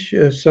challenge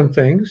some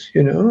things.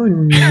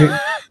 And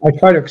I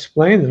try to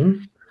explain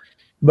them,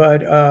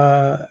 but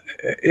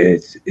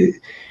it's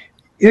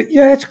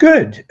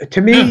good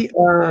to me.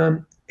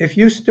 If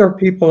you stir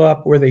people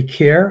up where they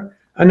care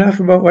enough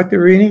about what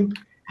they're reading,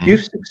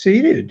 you've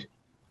succeeded.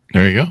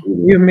 There you go.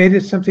 You've made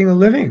it something a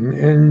living.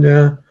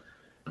 And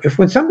if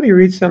when somebody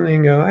reads something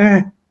and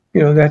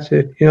go, that's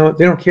it, they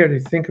don't care to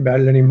think about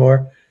it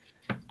anymore,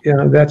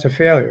 that's a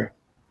failure.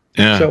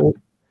 Yeah. So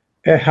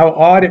how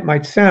odd it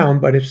might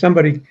sound, but if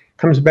somebody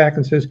comes back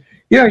and says,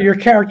 your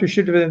character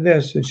should have done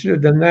this and should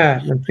have done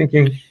that, and I'm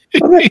thinking,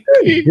 well, that's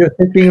good. You're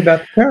thinking about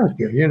the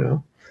character,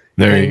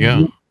 There you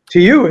go. To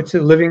you, it's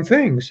a living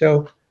thing.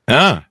 So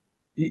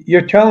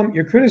you're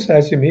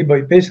criticizing me,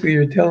 but basically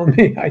you're telling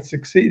me I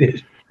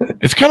succeeded.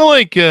 It's kind of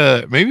like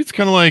maybe it's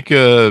kind of like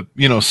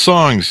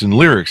songs and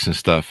lyrics and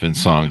stuff in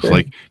songs.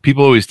 Like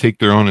people always take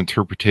their own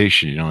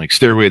interpretation. Like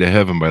 "Stairway to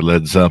Heaven" by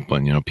Led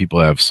Zeppelin. People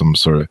have some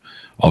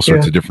all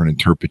sorts of different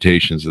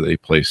interpretations that they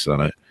place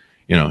on it.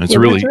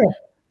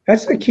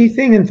 That's the key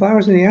thing in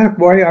Flowers in the Attic.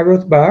 Why I wrote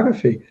the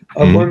biography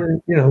of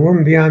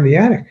Woman Beyond the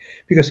Attic,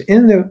 because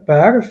in the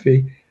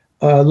biography,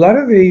 a lot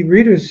of the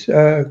readers'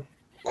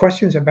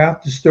 questions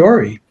about the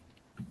story,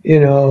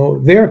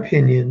 their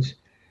opinions,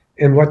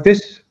 and what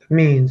this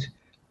means,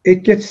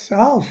 it gets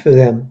solved for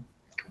them,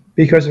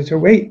 because it's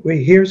wait,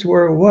 here's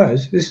where it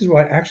was. This is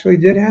what actually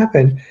did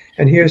happen,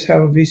 and here's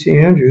how V.C.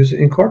 Andrews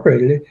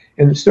incorporated it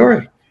in the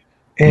story,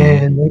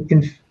 and they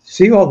can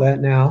see all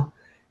that now.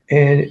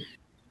 And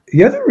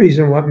the other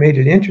reason what made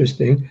it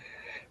interesting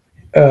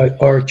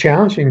or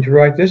challenging to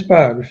write this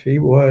biography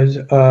was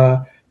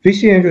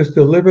V.C. Andrews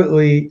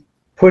deliberately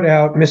put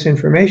out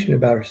misinformation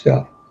about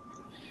herself,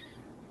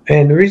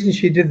 and the reason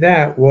she did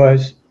that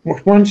was,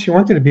 one, she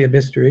wanted to be a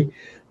mystery.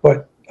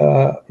 But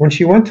when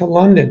she went to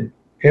London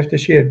after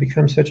she had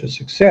become such a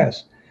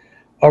success,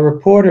 a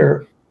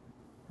reporter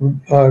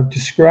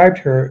described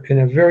her in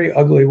a very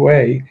ugly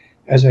way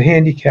as a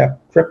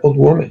handicapped, crippled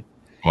woman.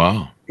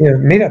 Wow.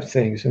 Made up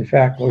things, in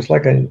fact. It was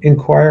like an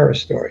Inquirer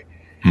story.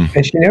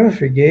 And she never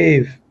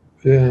forgave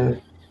the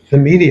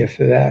media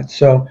for that.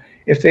 So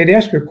if they'd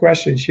ask her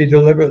questions, she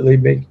deliberately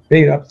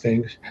made up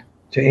things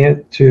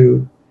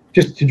to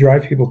just to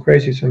drive people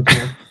crazy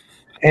sometimes.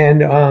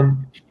 And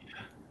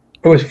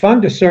it was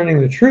fun discerning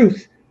the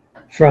truth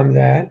from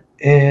that,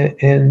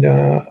 and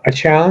a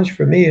challenge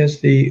for me as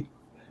the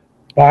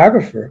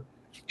biographer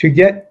to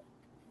get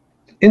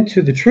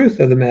into the truth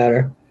of the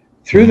matter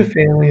through the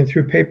family and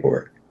through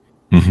paperwork.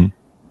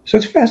 So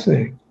it's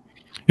fascinating.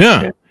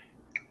 Yeah.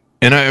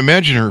 And I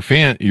imagine her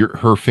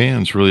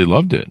fans really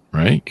loved it,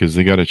 right? Because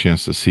they got a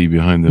chance to see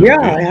behind the. Yeah,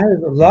 I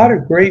had a lot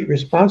of great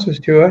responses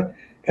to it,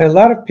 and a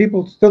lot of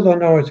people still don't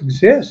know it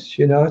exists.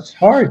 You know, it's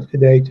hard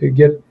today to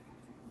get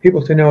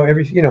people to know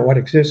everything, you know, what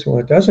exists and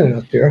what doesn't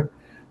out there,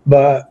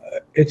 but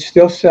it's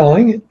still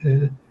selling,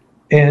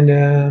 and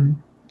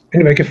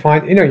anybody can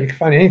find, you know, you can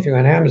find anything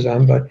on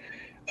Amazon, but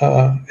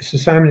it's a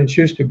Simon &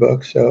 Schuster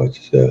book, so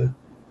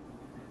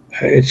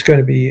it's going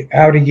to be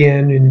out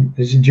again in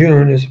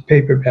June as a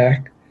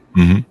paperback.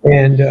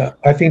 And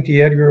I think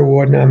the Edgar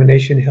Award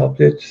nomination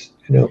helped it,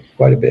 you know,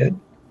 quite a bit.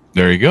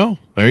 There you go.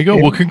 There you go.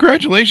 Yeah. Well,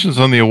 congratulations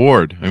on the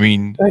award. I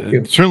mean,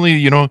 certainly,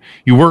 you know,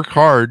 you work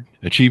hard,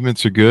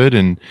 achievements are good,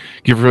 and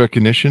give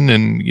recognition,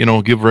 and, you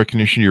know, give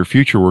recognition to your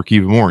future work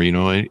even more. You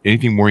know,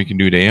 anything more you can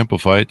do to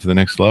amplify it to the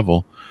next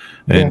level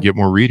and get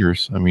more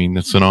readers. I mean,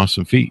 that's an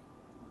awesome feat.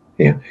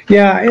 Yeah.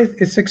 Yeah.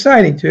 It's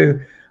exciting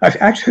too.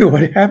 Actually,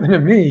 what happened to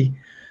me,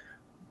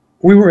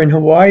 we were in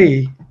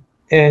Hawaii,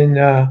 and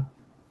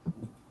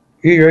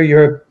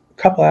you're a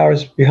couple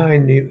hours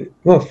behind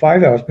 5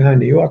 hours behind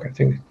New York, I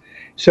think.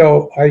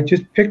 So I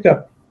just picked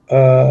up,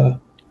 I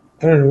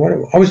don't know what it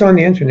was. I was on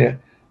the internet,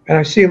 and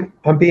I see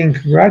I'm being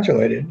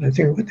congratulated. And I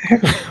think, what the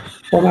heck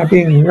am I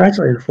being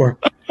congratulated for?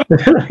 And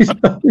then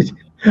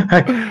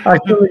I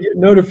suddenly get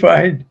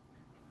notified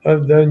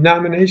of the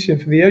nomination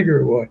for the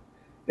Edgar Award.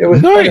 It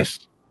was nice.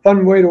 A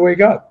fun way to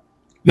wake up.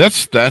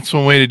 That's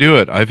one way to do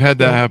it. I've had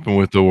that happen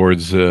with the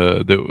awards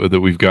that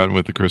we've gotten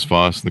with the Chris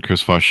Voss and the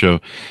Chris Voss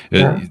Show.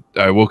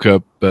 I woke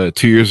up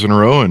 2 years in a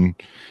row, and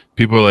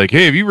people are like,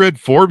 "Hey, have you read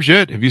Forbes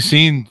yet? Have you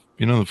seen,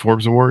 you know, the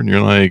Forbes Award?" And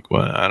you're like,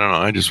 "Well, I don't know.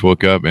 I just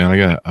woke up,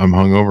 man. I'm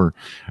hungover."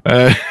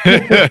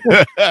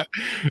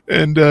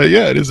 And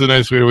yeah, it is a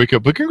nice way to wake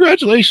up. But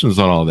congratulations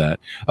on all that.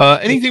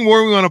 Anything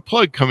more we want to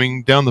plug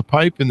coming down the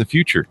pipe in the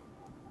future?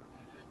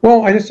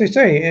 Well, as I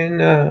say, in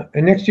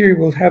next year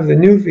we'll have the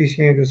new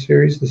V.C. Andrews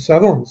series, the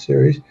Sutherland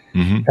series.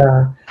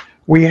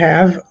 We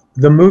have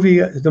the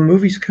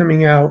movies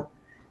coming out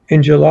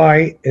in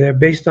July. They're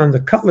based on the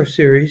Cutler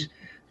series.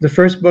 The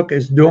first book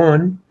is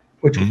Dawn,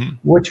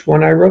 which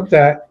when I wrote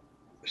that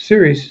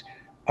series,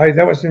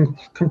 that was a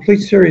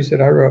complete series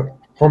that I wrote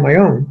on my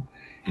own.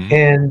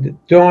 And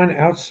Dawn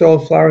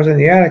outsold Flowers in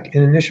the Attic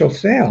in initial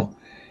sale.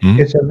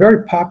 It's a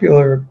very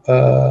popular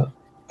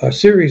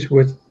series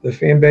with the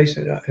fan base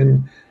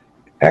and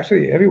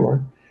actually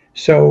everyone.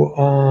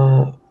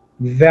 So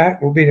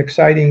that will be an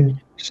exciting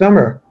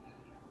summer.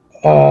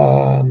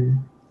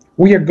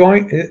 We are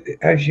going,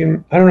 I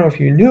don't know if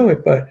you knew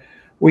it, but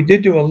we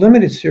did do a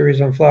limited series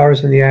on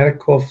Flowers in the Attic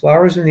called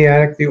Flowers in the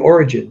Attic, The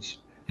Origins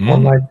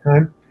on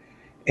Lifetime.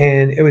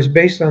 And it was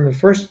based on the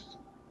first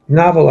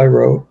novel I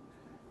wrote,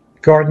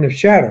 Garden of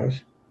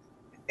Shadows.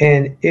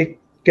 And it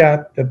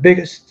got the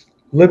biggest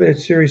limited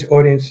series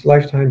audience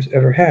Lifetime's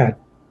ever had.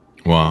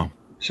 Wow.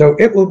 So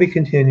it will be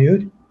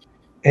continued.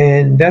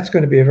 And that's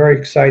going to be a very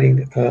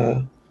exciting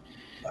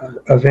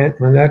event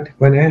when that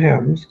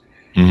happens.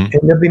 And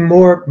there'll be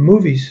more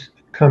movies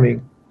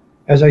coming.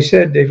 As I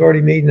said, they've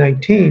already made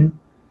 19,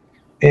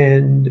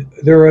 and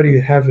they already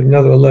have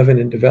another 11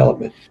 in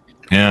development.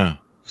 Yeah.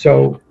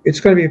 So it's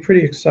going to be a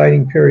pretty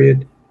exciting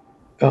period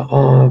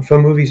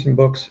for movies and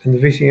books in the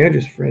V.C.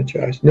 Andrews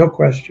franchise, no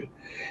question.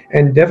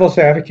 And Devil's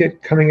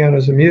Advocate coming out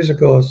as a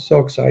musical is so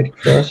exciting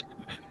for us.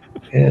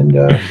 And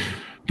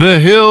the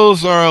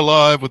hills are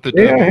alive with the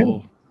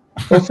devil.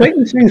 Well,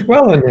 Satan sings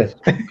well in this.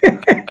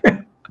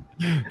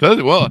 Does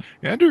it well,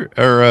 Andrew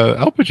or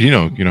Al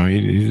Pacino? You know, he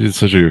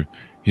did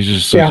he's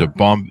just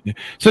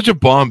such a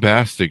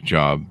bombastic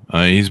job.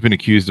 He's been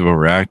accused of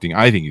overacting.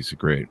 I think he's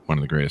one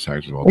of the greatest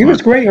actors of all time. He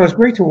was great. It was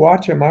great to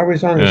watch him. I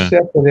was on the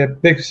set for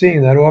that big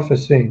scene, that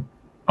office scene.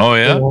 Oh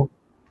yeah.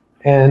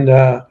 And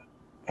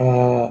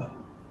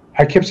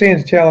I kept saying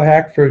to Taylor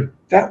Hackford,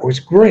 "That was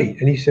great,"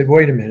 and he said,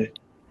 "Wait a minute,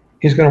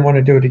 he's going to want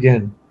to do it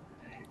again."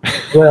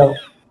 Well,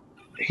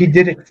 he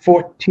did it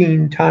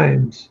 14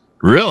 times.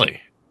 Really?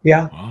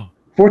 Yeah. Wow.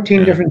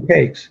 14 different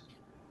takes.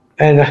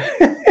 And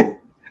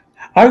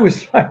I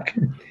was like,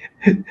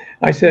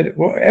 I said,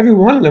 well, every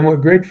one of them were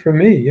great for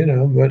me, you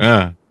know,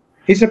 but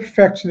he's a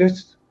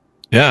perfectionist.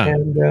 Yeah.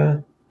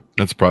 And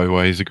that's probably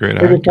why he's a great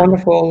actor. It was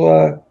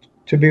wonderful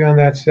to be on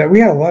that set. We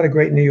had a lot of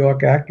great New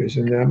York actors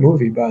in that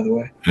movie, by the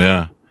way.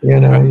 Yeah. You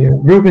know,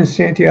 Ruben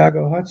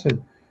Santiago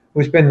Hudson,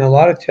 who's been in a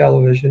lot of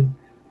television.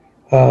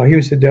 He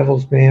was the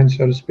devil's man,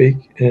 so to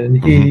speak,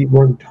 and he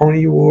won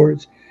Tony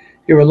Awards.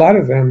 There were a lot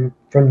of them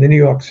from the New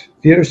York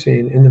theater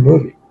scene in the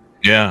movie.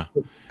 Yeah.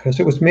 Because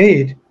it was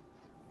made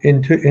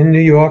in New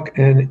York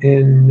and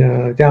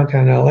in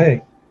downtown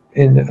LA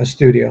in a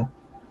studio.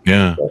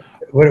 Yeah.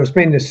 When it was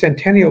made in the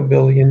Centennial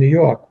Building in New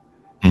York,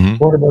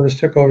 Warner Brothers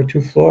took over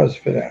 2 floors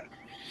for that.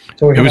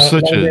 So we It had was a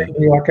lot of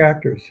New York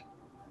actors.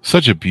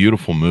 such a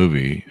beautiful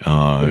movie,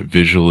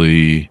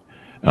 visually,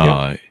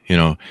 Yeah. you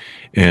know,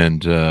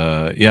 and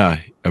yeah,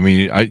 I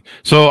mean, I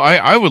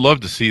would love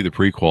to see the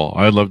prequel.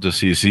 I'd love to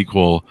see a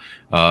sequel.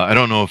 I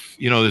don't know if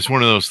it's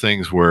one of those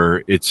things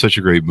where it's such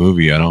a great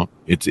movie.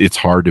 It's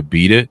hard to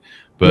beat it,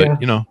 but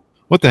Yeah.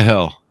 what the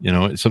hell,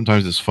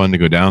 sometimes it's fun to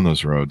go down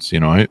those roads.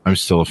 I'm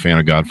still a fan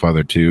of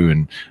Godfather 2,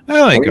 and I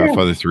like Oh, yeah.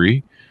 Godfather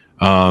 3.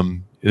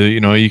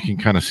 You can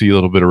kind of see a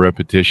little bit of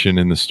repetition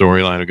in the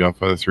storyline of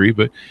Godfather 3,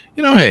 but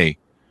hey,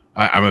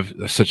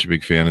 I'm such a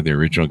big fan of the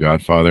original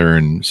Godfather,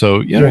 and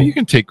so you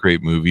can take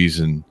great movies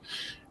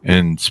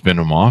and spin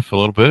them off a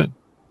little bit,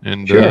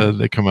 and Sure.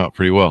 they come out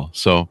pretty well.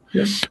 So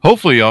Yeah.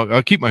 hopefully,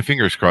 I'll keep my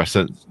fingers crossed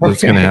that's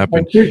going to I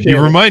happen. appreciate You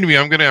it. reminded me,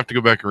 I'm going to have to go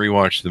back and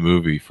rewatch the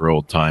movie for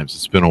old times.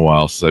 It's been a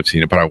while since I've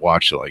seen it, but I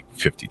watched it like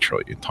 50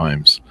 trillion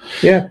times.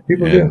 Yeah,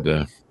 people And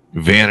do.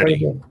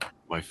 vanity,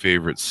 my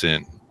favorite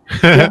sin.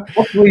 Yeah,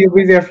 hopefully you'll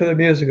be there for the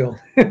musical.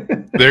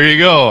 There you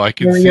go. I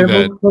can see Yeah,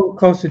 that. a little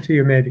closer to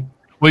you, maybe.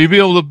 Will you be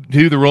able to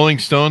do the Rolling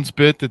Stones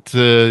bit that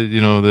the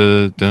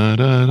da, da,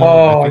 da,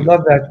 Oh, I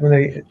love that when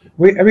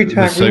every the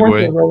time we went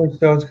to a segue. Rolling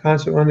Stones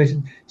concert when they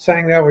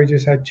sang that, we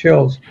just had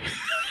chills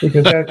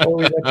because that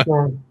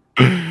song.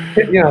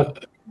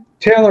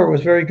 Taylor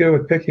was very good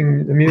with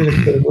picking the music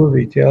for the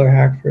movie. Taylor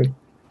Hackford.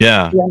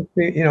 Yeah.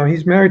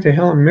 He's married to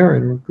Helen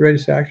Mirren, the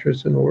greatest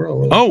actress in the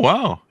world. Oh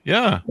wow.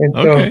 Yeah. And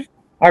Okay.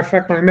 so, in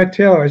fact, when I met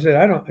Taylor, I said,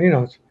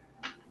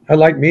 I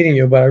like meeting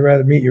you, but I'd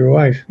rather meet your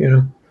wife.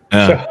 Yeah.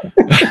 So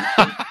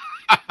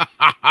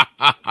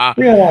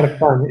we had a lot of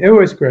fun. It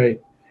was great.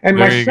 And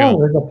There my you son,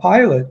 go. as a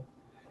pilot,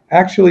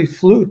 actually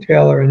flew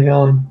Taylor and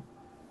Helen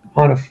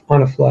on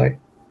a flight.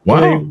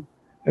 Wow.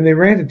 And they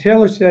ran to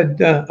Taylor said,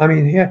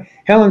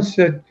 Helen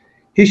said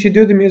he should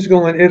do the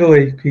musical in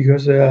Italy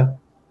because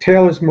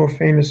Taylor's more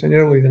famous in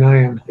Italy than I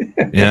am.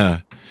 Yeah.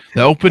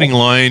 The opening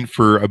line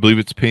for, I believe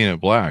it's Painted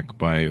Black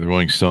by the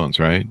Rolling Stones,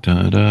 right?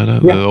 Da, da, da,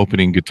 Yeah. The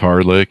opening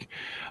guitar lick.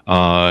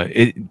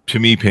 To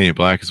me, Painted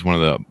Black is one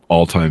of the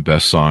all-time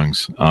best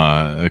songs.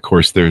 Of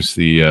course, there's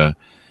the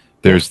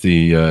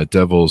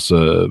Devil's.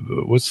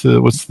 What's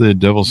the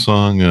Devil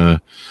song?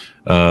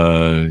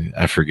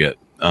 I forget.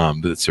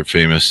 That's their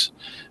famous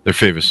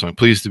song.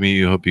 Pleased to meet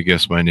you. Hope you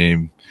guess my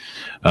name.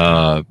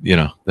 Such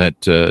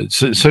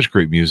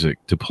great music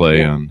to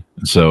play on.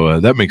 So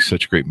that makes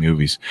such great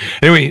movies.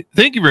 Anyway,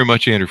 thank you very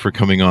much, Andrew, for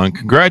coming on.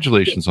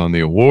 Congratulations on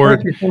the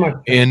award. Thank you so much.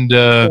 And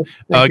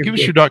give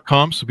us your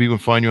 .com so people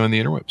can find you on the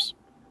interwebs.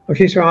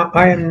 Okay, so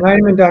I am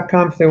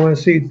Neiderman.com if they want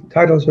to see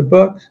titles of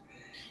books.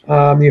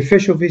 The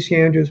official VC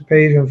Andrews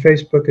page on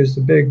Facebook is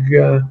the big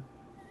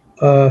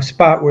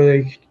spot where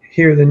they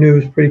hear the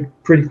news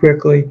pretty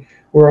quickly.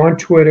 We're on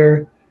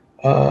Twitter.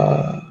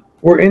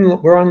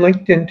 We're on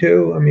LinkedIn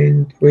too. I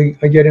mean,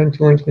 I get into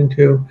LinkedIn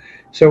too.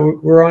 So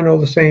we're on all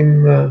the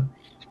same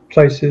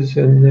places,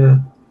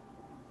 and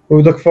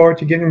we look forward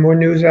to getting more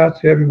news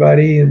out to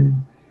everybody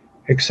and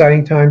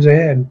exciting times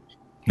ahead.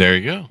 There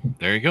you go.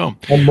 There you go.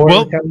 And more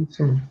Well, coming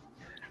soon.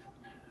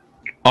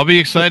 I'll be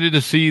excited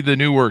to see the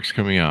new works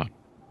coming out.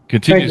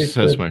 Continued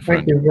success, my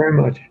friend. Thank you very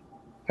much.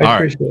 I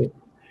appreciate it.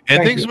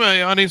 And thanks to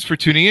my audience for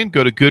tuning in.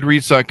 Go to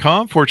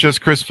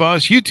goodreads.com/Chris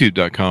Voss,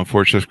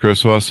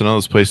 youtube.com/Chris Voss, and all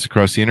those places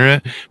across the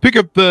internet. Pick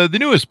up the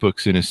newest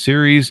books in a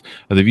series,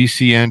 the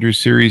VC Andrews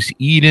series,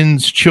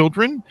 Eden's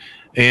Children.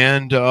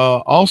 And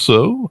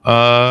also,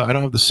 I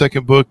don't have the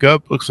second book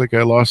up. Looks like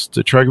I lost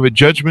track of it.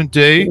 Judgment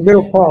Day.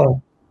 Little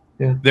Paula.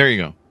 Yeah. There you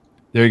go.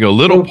 There you go.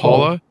 Little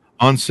Paula.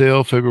 On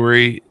sale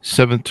February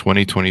 7th,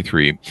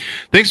 2023.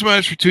 Thanks so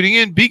much for tuning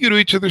in. Be good to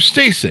each other.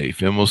 Stay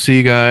safe. And we'll see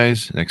you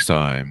guys next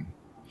time.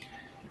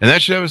 And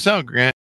that should have us out, Grant.